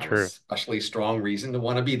movers. They have a True. especially strong reason to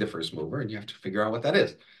want to be the first mover, and you have to figure out what that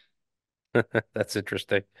is. That's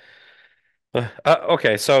interesting.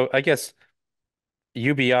 Okay, so I guess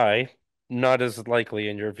UBI not as likely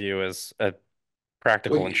in your view as a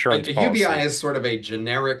Well, practical insurance a UBI policy. is sort of a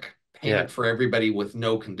generic Yeah. payment for everybody with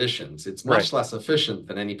no conditions. It's Right. much less efficient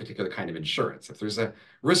than any particular kind of insurance. If there's a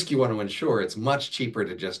risk you want to insure, it's much cheaper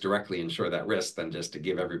to just directly insure that risk than just to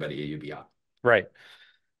give everybody a UBI. Right.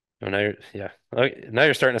 Oh, yeah. Now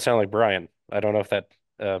you're starting to sound like Brian. I don't know if that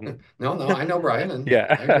No, no, I know Brian, and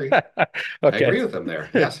I agree. yeah. I Okay. agree with him there.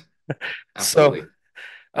 Yes, So, absolutely.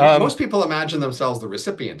 um Most people imagine themselves the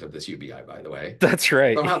recipient of this UBI, by the way. that's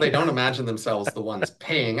right. Somehow they don't imagine themselves the ones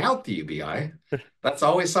paying out the UBI. That's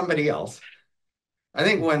always somebody else. I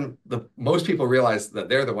think when the most people realize that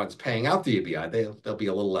they're the ones paying out the UBI, they'll be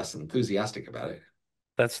a little less enthusiastic about it.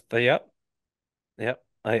 That's the yep. Yep.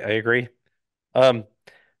 I agree. Um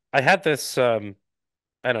I had this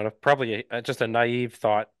I don't know, probably just a naive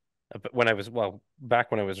thought when I was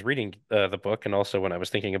back when I was reading the book and also when I was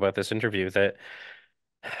thinking about this interview that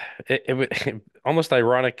it would almost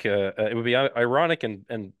ironic it would be ironic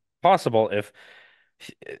and possible if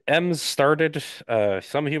M's started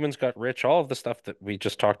some humans got rich, all of the stuff that we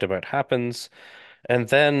just talked about happens, and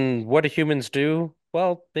then what do humans do?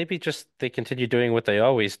 Well, maybe just they continue doing what they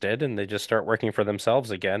always did and they just start working for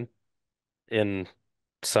themselves again in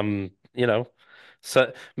some,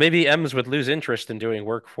 so maybe M's would lose interest in doing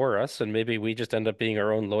work for us, and maybe we just end up being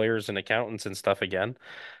our own lawyers and accountants and stuff again.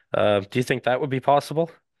 Do you think that would be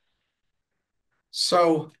possible?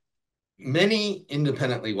 So many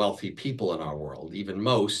independently wealthy people in our world, even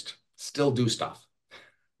most, still do stuff,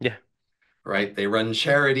 Yeah. right? They run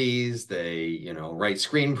charities, they, write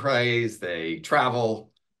screenplays, they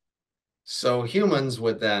travel. So humans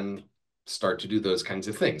would then start to do those kinds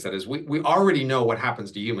of things. That is, we already know what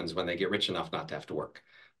happens to humans when they get rich enough not to have to work.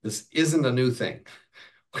 This isn't a new thing.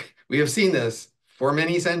 We have seen this for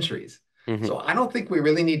many centuries. Hmm. So I don't think we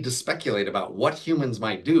really need to speculate about what humans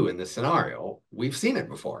might do in this scenario. We've seen it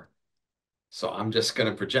before. So I'm just going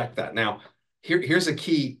to project that. Now, here's a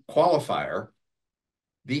key qualifier.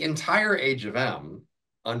 The entire age of M,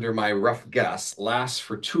 under my rough guess, lasts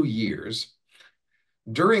for 2 years,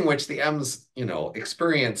 during which the M's,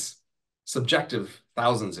 experience subjective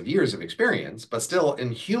thousands of years of experience, but still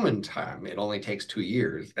in human time, it only takes 2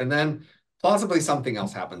 years. And then plausibly something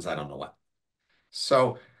else happens. I don't know what.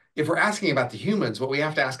 So if we're asking about the humans, what we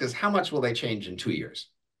have to ask is how much will they change in 2 years?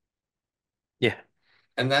 Yeah.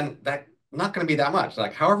 And then that not going to be that much.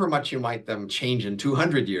 Like however much you might them change in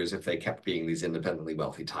 200 years if they kept being these independently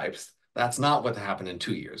wealthy types, that's not what happened in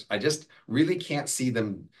 2 years. I just really can't see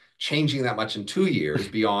them changing that much in 2 years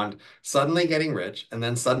beyond suddenly getting rich and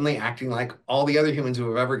then suddenly acting like all the other humans who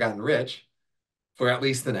have ever gotten rich for at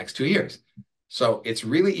least the next 2 years. So it's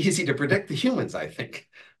really easy to predict the humans, I think.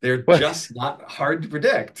 They're Well, just not hard to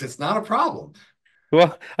predict. It's not a problem.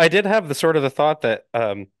 well, I did have the sort of the thought that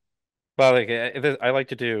well, like I like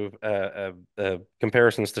to do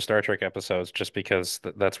comparisons to Star Trek episodes just because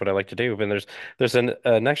that's what I like to do. And there's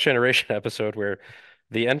a Next Generation episode where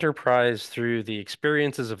the Enterprise, through the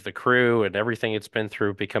experiences of the crew and everything it's been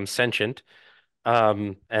through, becomes sentient.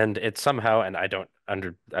 And it somehow, and I don't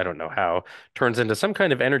know how, turns into some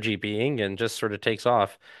kind of energy being and just sort of takes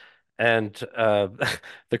off. And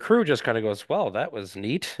the crew just kind of goes, "Well, that was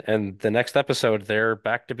neat." And the next episode, they're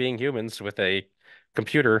back to being humans with a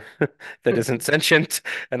computer that isn't sentient.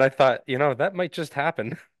 And I thought, that might just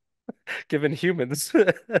happen given humans,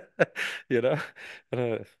 you know.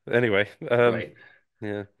 Uh, anyway, Right.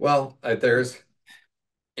 yeah, Well,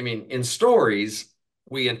 I mean, in stories,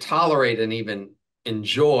 we tolerate and even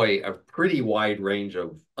enjoy a pretty wide range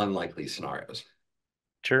of unlikely scenarios.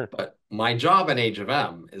 sure, But my job in Age of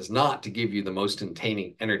M is not to give you the most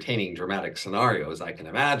entertaining, dramatic scenarios I can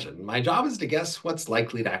imagine. My job is to guess what's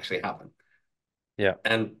likely to actually happen. yeah.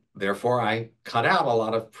 And therefore, I cut out a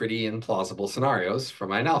lot of pretty implausible scenarios from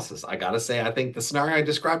my analysis. I got to say, I think the scenario I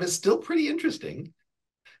described is still pretty interesting.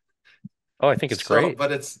 Oh, I think it's So, great.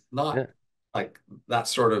 but it's not Yeah. like that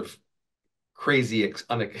sort of crazy,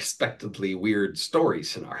 unexpectedly weird story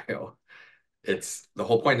scenario. It's the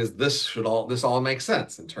whole point is this all makes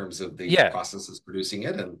sense in terms of the Yeah. processes producing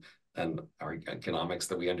it and our economics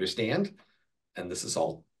that we understand. And this is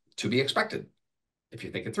all to be expected if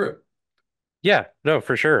you think it through. Yeah, no,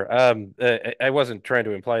 for sure. I wasn't trying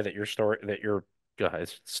to imply that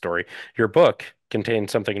story, your book contained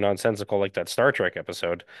something nonsensical like that Star Trek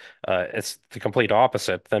episode. It's the complete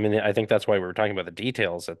opposite. I mean, I think that's why we were talking about the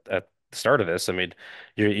details at the start of this. I mean,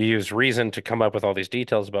 you use reason to come up with all these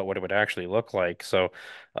details about what it would actually look like. So,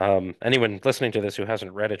 anyone listening to this who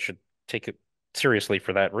hasn't read it should take it seriously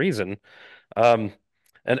for that reason. Um,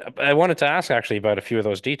 and I wanted to ask actually about a few of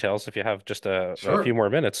those details if you have just a few Sure, more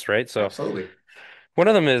minutes, right? So. absolutely. One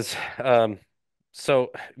of them is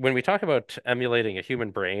so when we talk about emulating a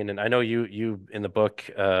human brain, and I know you in the book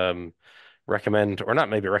recommend, or not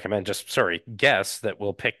maybe recommend, just sorry, guess that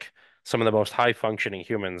we'll pick some of the most high functioning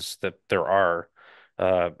humans that there are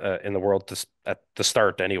in the world at the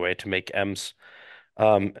start anyway to make M's.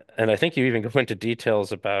 And I think you even go into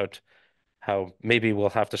details about how maybe we'll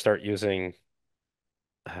have to start using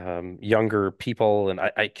younger people, and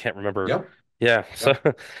I can't remember. Yep, Yeah, so yep.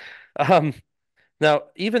 um, now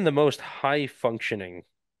even the most high functioning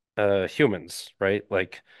humans, right?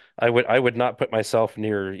 Like I would not put myself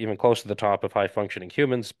near even close to the top of high functioning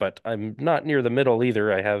humans, but I'm not near the middle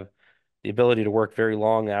either. I have the ability to work very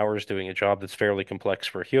long hours doing a job that's fairly complex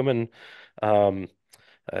for a human. Um,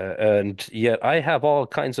 and yet I have all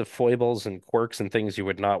kinds of foibles and quirks and things you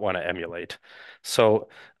would not want to emulate. So,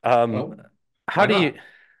 um, Well, how why do you,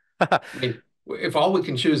 not? I mean, if all we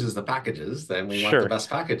can choose is the packages, then we want the sure. best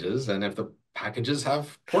packages. And if the packages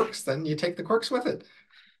have quirks, then you take the quirks with it.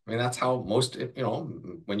 I mean, that's how most,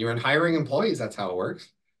 when you're in hiring employees, that's how it works.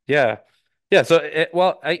 Yeah. Yeah. So,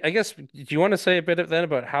 well, I guess, do you want to say a bit of then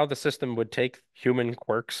about how the system would take human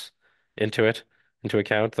quirks into it, into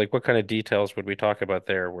account? Like, what kind of details would we talk about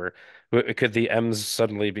there? Where could the M's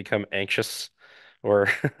suddenly become anxious or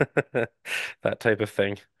that type of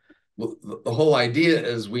thing? Well, the whole idea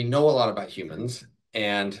is we know a lot about humans,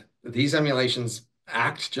 and these emulations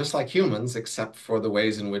act just like humans, except for the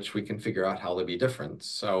ways in which we can figure out how they'll be different.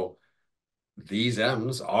 So these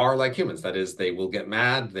M's are like humans. That is, they will get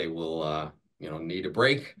mad, they will, need a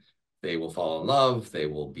break, they will fall in love, they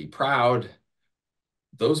will be proud.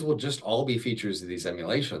 Those will just all be features of these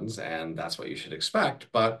emulations, and that's what you should expect.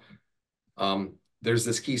 But there's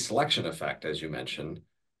this key selection effect, as you mentioned.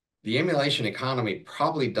 The emulation economy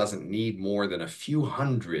probably doesn't need more than a few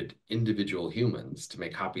hundred individual humans to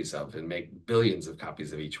make copies of and make billions of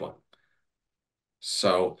copies of each one.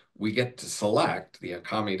 So we get to select, the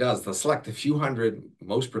economy does, they'll select the few hundred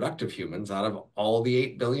most productive humans out of all the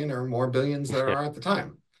 8 billion or more billions there Yeah. are at the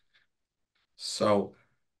time. So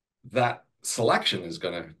that selection is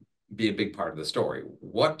going to be a big part of the story.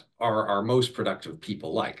 What are our most productive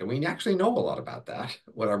people like? And we actually know a lot about that,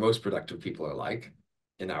 what our most productive people are like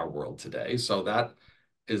in our world today. So that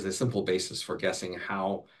is a simple basis for guessing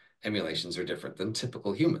how emulations are different than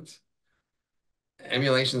typical humans.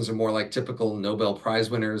 Emulations are more like typical Nobel Prize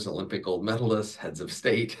winners, Olympic gold medalists, heads of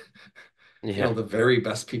state, Yeah. the very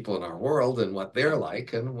best people in our world and what they're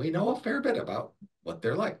like. And we know a fair bit about what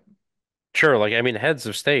they're like. Sure. Like, I mean, heads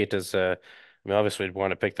of state is, I mean, obviously we'd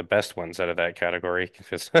want to pick the best ones out of that category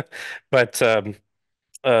because, but,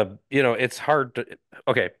 it's hard to,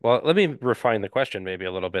 okay, well, let me refine the question maybe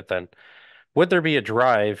a little bit then. Would there be a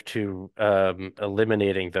drive to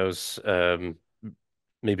eliminating those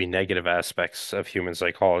maybe negative aspects of human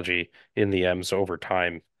psychology in the M's over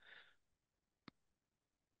time?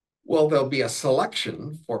 Well, there'll be a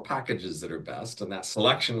selection for packages that are best, and that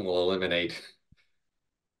selection will eliminate,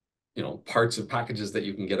 parts of packages that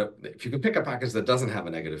you can get. If you can pick a package that doesn't have a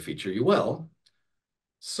negative feature, you will.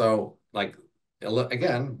 So, like,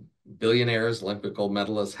 again, billionaires, Olympic gold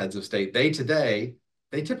medalists, heads of state, they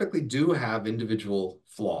typically do have individual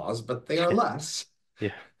flaws, but they are less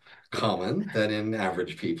Yeah. common than in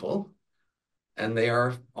average people. And they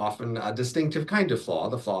are often a distinctive kind of flaw,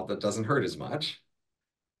 the flaw that doesn't hurt as much.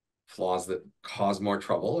 Flaws that cause more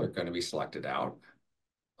trouble are going to be selected out.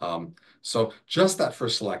 So just that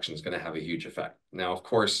first selection is going to have a huge effect. Now, of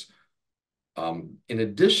course, in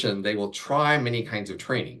addition, they will try many kinds of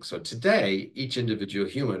training. So today, each individual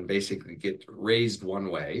human basically get raised one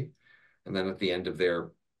way, and then at the end of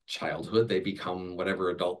their childhood, they become whatever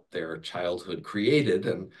adult their childhood created,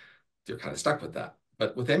 and they're kind of stuck with that.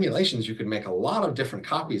 But with emulations, you can make a lot of different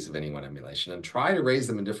copies of any one emulation and try to raise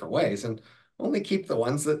them in different ways and only keep the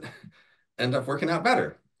ones that end up working out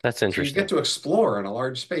better. That's So you get interesting. to explore in a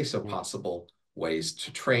large space of Mm. possible ways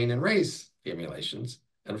to train and raise the emulations.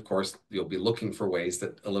 And of course, you'll be looking for ways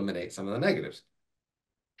that eliminate some of the negatives.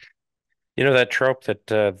 You know that trope that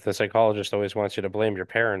the psychologist always wants you to blame your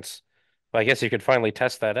parents? Well, I guess you could finally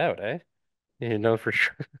test that out, eh? You know for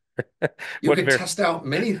sure. You What could ver test out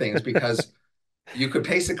many things because You could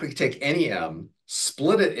basically take any M,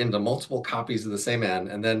 split it into multiple copies of the same N,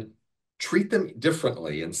 and then treat them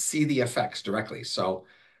differently and see the effects directly. So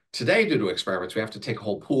today, due to experiments, we have to take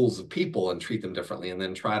whole pools of people and treat them differently and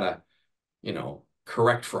then try to,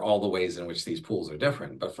 correct for all the ways in which these pools are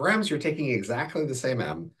different. But for M's, you're taking exactly the same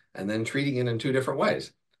M and then treating it in two different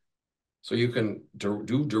ways. So you can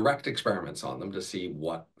do direct experiments on them to see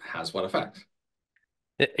what has what effect.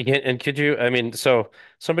 Again, and could you, I mean, so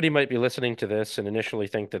somebody might be listening to this and initially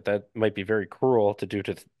think that that might be very cruel to do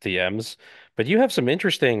to the M's, but you have some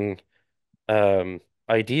interesting um,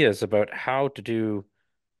 ideas about how to do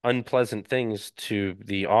unpleasant things to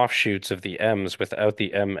the offshoots of the M's without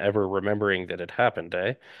the M ever remembering that it happened,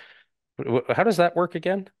 eh? How does that work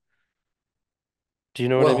again? Do you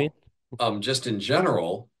know what I mean? Well, just in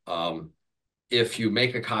general, if you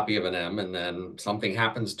make a copy of an M and then something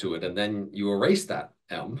happens to it and then you erase that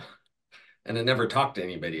M and it never talked to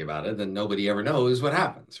anybody about it, then nobody ever knows what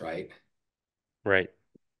happens, right? Right.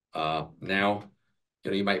 Now,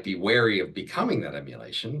 you might be wary of becoming that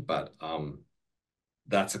emulation, but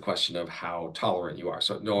that's a question of how tolerant you are.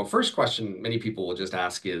 So, no, a first question many people will just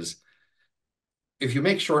ask is, if you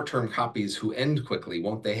make short-term copies who end quickly,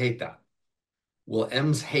 won't they hate that? Will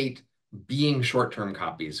M's hate being short-term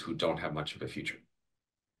copies who don't have much of a future?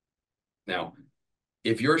 Now,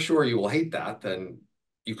 if you're sure you will hate that, then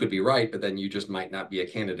you could be right, but then you just might not be a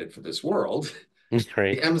candidate for this world. The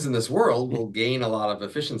Right. M's in this world will gain a lot of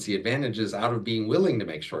efficiency advantages out of being willing to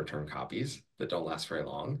make short-term copies that don't last very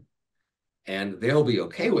long, and they'll be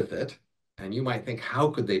okay with it. And you might think, how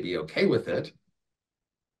could they be okay with it?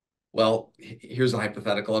 Well, here's a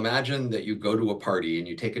hypothetical. Imagine that you go to a party and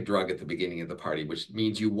you take a drug at the beginning of the party, which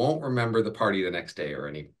means you won't remember the party the next day or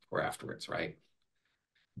any or afterwards, right?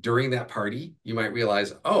 During that party, you might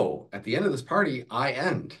realize, oh, at the end of this party, I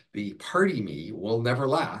end. The party me will never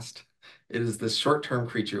last. It is this short-term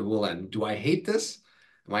creature who will end. Do I hate this?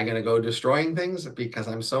 Am I going to go destroying things because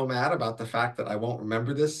I'm so mad about the fact that I won't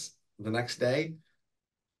remember this the next day?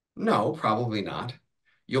 No, probably not.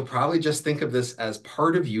 You'll probably just think of this as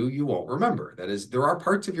part of you you won't remember. That is, there are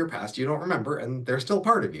parts of your past you don't remember, and they're still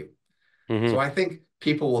part of you. So Hmm. I think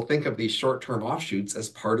people will think of these short-term offshoots as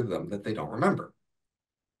part of them that they don't remember.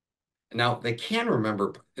 Now they can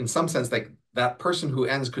remember in some sense, like that person who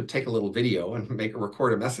ends could take a little video and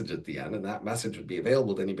record a message at the end, and that message would be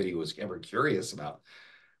available to anybody who was ever curious about,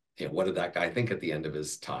 what did that guy think at the end of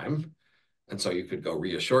his time? And so you could go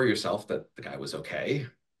reassure yourself that the guy was okay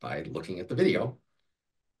by looking at the video.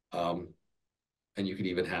 Um, and you could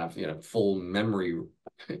even have, full memory,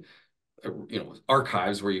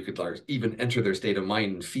 archives where you could like even enter their state of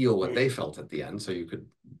mind and feel what they felt at the end, so you could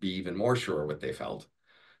be even more sure what they felt.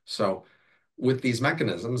 So with these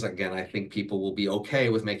mechanisms, again, I think people will be okay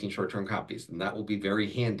with making short-term copies, and that will be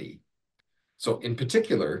very handy. So in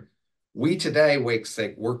particular, we today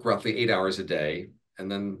work roughly 8 hours a day,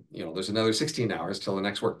 and then there's another 16 hours till the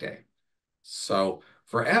next workday. So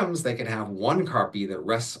for M's, they can have one copy that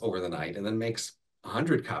rests over the night and then makes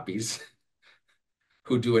 100 copies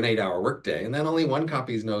who do an 8 hour workday, and then only one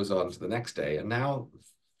copy goes on to the next day. And now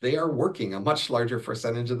they are working a much larger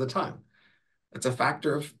percentage of the time. It's a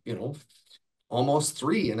factor of, almost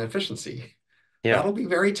three in efficiency. Yeah. That'll be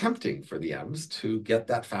very tempting for the M's to get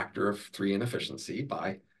that factor of three in efficiency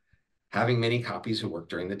by having many copies who work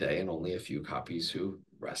during the day and only a few copies who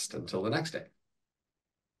rest until the next day.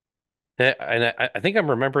 And I think I'm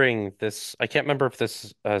remembering this. I can't remember if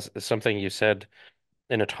this is something you said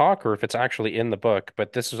in a talk or if it's actually in the book,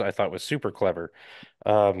 but this was I thought was super clever.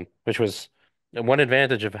 Which was one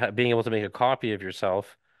advantage of being able to make a copy of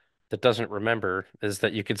yourself that doesn't remember is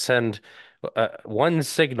that you could send one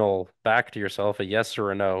signal back to yourself, a yes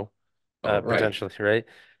or a no, Oh, right. potentially, right?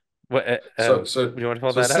 What So so you want to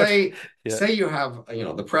pull so that out? say Yeah. say you have,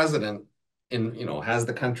 the president has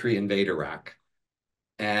the country invade Iraq.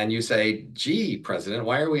 And you say, gee, President,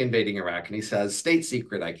 why are we invading Iraq? And he says, state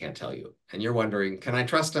secret, I can't tell you. And you're wondering, can I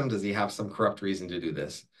trust him? Does he have some corrupt reason to do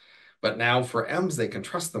this? But now for M's, they can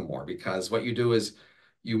trust them more because what you do is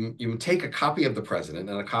you take a copy of the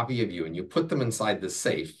president and a copy of you, and you put them inside this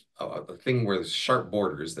safe, the thing where there's sharp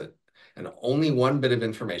borders that, and only one bit of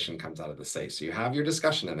information comes out of the safe. So you have your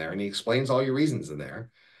discussion in there, and he explains all your reasons in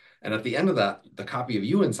there. And at the end of that, the copy of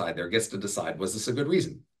you inside there gets to decide, was this a good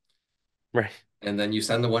reason? Right. And then you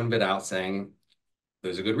send the one bit out saying,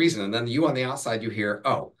 there's a good reason. And then you on the outside, you hear,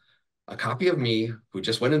 oh, a copy of me who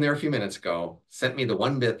just went in there a few minutes ago sent me the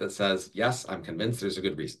one bit that says, yes, I'm convinced there's a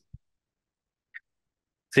good reason.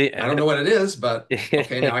 See, I don't know what it is, but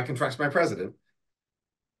okay, now I can trust my president.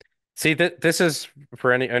 see that this is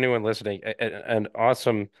for anyone listening an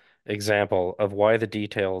awesome. example of why the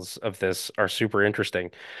details of this are super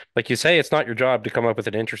interesting. Like you say, it's not your job to come up with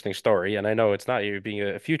an interesting story, and I know it's not you being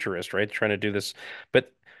a futurist, right? Trying to do this,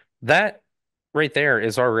 but that right there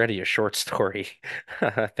is already a short story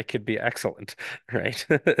that could be excellent, right?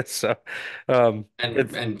 So, And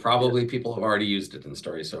it's and yeah, probably people have already used it in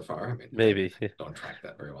stories so far. I mean, again, maybe, I don't track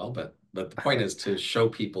that very well, but the point is to show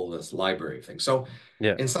people this library thing. So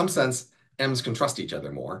yeah, in some sense, M's can trust each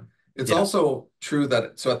other more. It's yeah, also true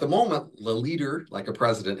that so at the moment, the leader, like a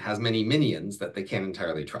president, has many minions that they can't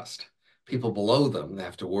entirely trust. People below them, they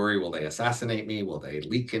have to worry, will they assassinate me? Will they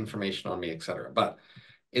leak information on me, etc. But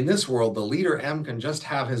in this world, the leader M can just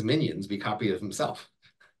have his minions be copies of himself,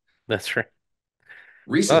 that's right.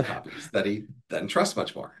 recent Well, copies that he then trusts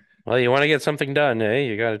much more. well, you want to get something done, eh?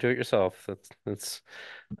 You got to do it yourself. That's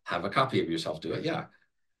Have a copy of yourself do it. Yeah.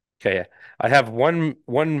 okay. I have one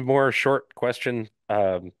more short question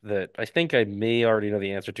that I think I may already know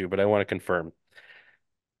the answer to, but I want to confirm.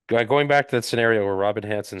 Going back to that scenario where Robin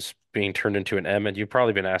Hanson's being turned into an M, and you've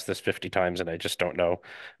probably been asked this 50 times, and I just don't know.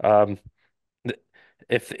 Um, th-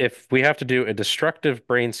 if we have to do a destructive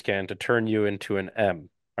brain scan to turn you into an M,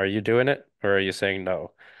 are you doing it, or are you saying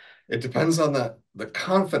no? It depends on the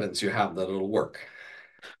confidence you have that it'll work.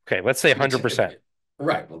 Okay, let's say If you t if 100%. you,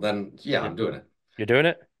 right, well then yeah, I'm doing it. You're doing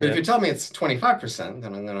it? But if Yeah. you tell me it's 25%,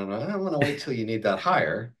 then I'm gonna wait till you need that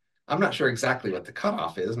higher. I'm not sure exactly what the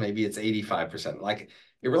cutoff is. Maybe it's 85%. Like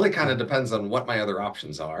it really kind of Mhm. depends on what my other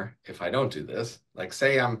options are if I don't do this. Like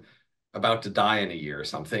say I'm about to die in a year or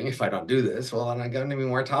something. If I don't do this, well, then I'm gonna be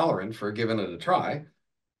more tolerant for giving it a try.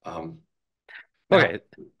 Um, now, Okay.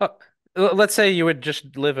 Uh, let's say you would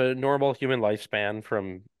just live a normal human lifespan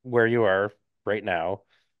from where you are right now.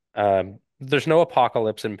 There's no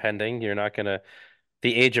apocalypse impending. You're not gonna,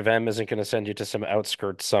 the age of M isn't gonna send you to some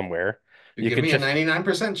outskirts somewhere. you You give could me a just,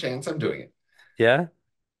 99% chance I'm doing it yeah,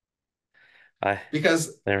 I,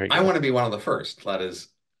 because there we I go. want to be one of the first. That is,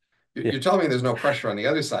 Yeah. you're telling me there's no pressure on the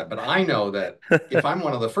other side, but I know that if I'm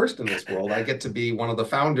one of the first in this world, I get to be one of the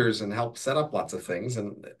founders and help set up lots of things,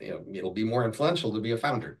 and it'll be more influential to be a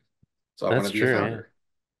founder. So I want That's to be a true. Yeah. founder.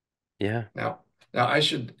 Yeah. Now, now I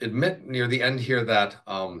should admit near the end here that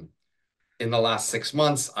in the last 6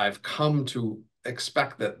 months, I've come to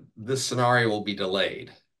expect that this scenario will be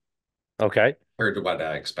delayed Okay. compared to what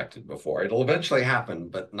I expected before. It'll eventually happen,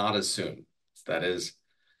 but not as soon. That is,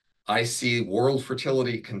 I see world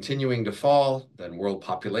fertility continuing to fall, then world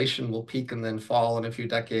population will peak and then fall in a few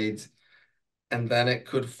decades, and then it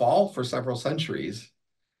could fall for several centuries.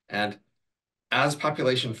 And as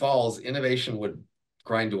population falls, innovation would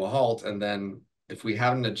grind to a halt. And then if we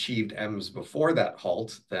haven't achieved M's before that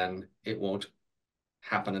halt, then it won't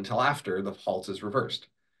happen until after the halt is reversed.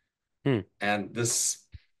 Hmm. And this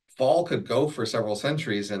fall could go for several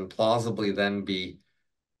centuries and plausibly then be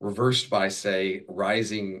reversed by, say,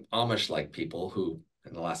 rising Amish-like people who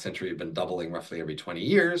in the last century have been doubling roughly every 20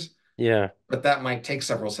 years. Yeah. But that might take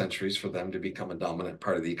several centuries for them to become a dominant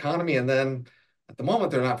part of the economy. And then at the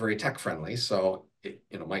moment, they're not very tech friendly. So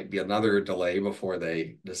it might be another delay before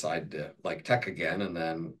they decide to like tech again and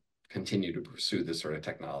then continue to pursue this sort of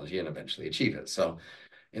technology and eventually achieve it. So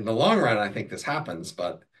in the long run, I think this happens,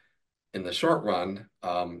 but in the short run,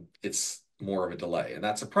 it's more of a delay. And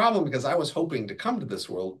that's a problem because I was hoping to come to this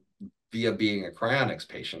world via being a cryonics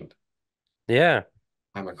patient. Yeah.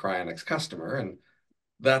 I'm a cryonics customer, and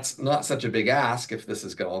that's not such a big ask if this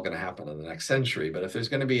is all going to happen in the next century. But if there's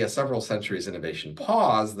going to be a several centuries innovation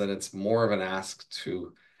pause, then it's more of an ask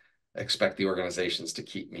to expect the organizations to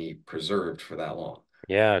keep me preserved for that long.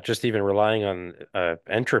 Yeah. Just even relying on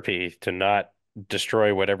entropy to not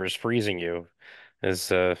destroy whatever's freezing you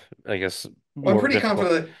is, I guess, Well, I'm more pretty difficult.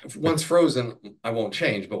 confident that once frozen, I won't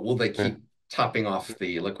change, but will they keep topping off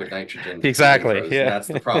the liquid nitrogen to keep me Exactly. frozen? Yeah. That's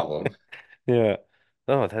the problem. Yeah.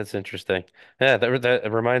 Oh, that's interesting. Yeah,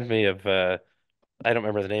 that reminds me of I don't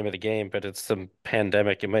remember the name of the game, but it's some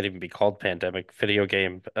pandemic. It might even be called Pandemic video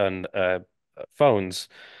game on phones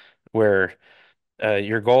where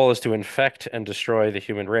your goal is to infect and destroy the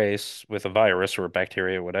human race with a virus or a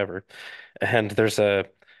bacteria, whatever. And there's a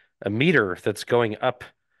meter that's going up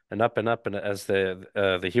and up and up, and as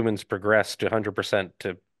the humans progress to 100%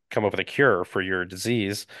 to come up with a cure for your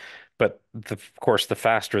disease. But of course, the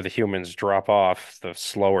faster the humans drop off, the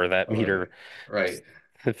slower that meter Right,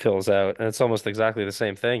 right, fills out. And it's almost exactly the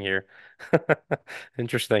same thing here.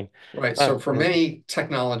 Interesting. right. Uh, So for many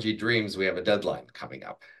technology dreams, we have a deadline coming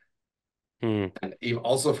up. hmm. And even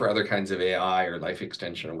also for other kinds of AI or life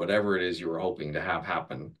extension or whatever it is you were hoping to have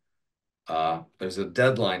happen, there's a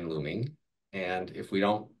deadline looming. And if we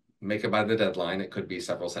don't make it by the deadline, it could be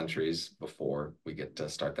several centuries before we get to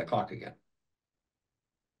start that clock again.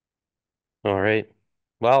 All right.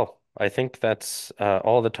 Well, I think that's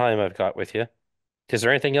all the time I've got with you. Is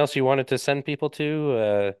there anything else you wanted to send people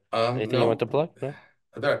to? Anything you want No, to plug? No?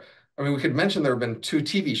 there. I mean, we could mention there have been two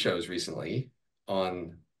TV shows recently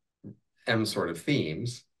on M sort of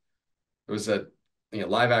themes. There was a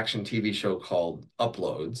live action TV show called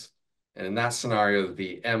Uploads, and in that scenario,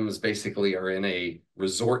 the M's basically are in a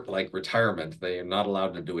resort-like retirement. They are not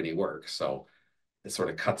allowed to do any work, so it sort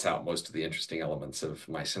of cuts out most of the interesting elements of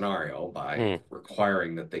my scenario by Hmm.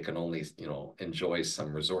 requiring that they can only, enjoy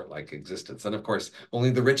some resort-like existence. And of course,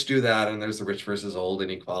 only the rich do that. And there's the rich versus old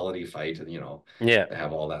inequality fight, and Yeah. they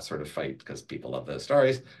have all that sort of fight because people love those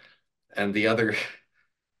stories. And the other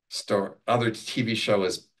TV show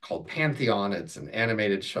is called Pantheon. It's an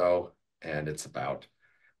animated show, and it's about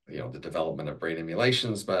the development of brain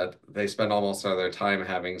emulations, but they spend almost all their time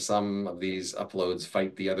having some of these uploads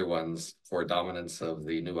fight the other ones for dominance of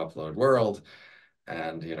the new upload world.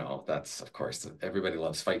 And that's of course everybody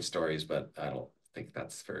loves fight stories, but I don't think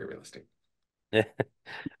that's very realistic.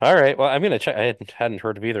 All right. Well, I'm gonna check. I hadn't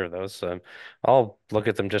heard of either of those. So I'll look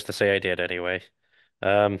at them just to say I did anyway.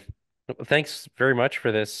 Um, Thanks very much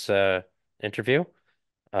for this interview.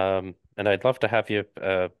 And I'd love to have you,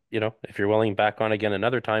 if you're willing, back on again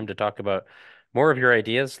another time to talk about more of your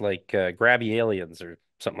ideas, like grabby aliens or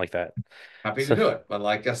something like that. Happy to So do it, but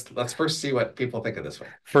I guess let's first see what people think of this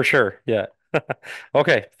one. for sure, yeah.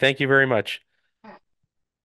 Okay. Thank you very much.